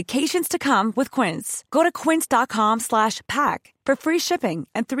wearing for vacations to come with Quince. Go to quince.com/pack for free shipping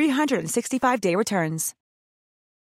and 365-day returns.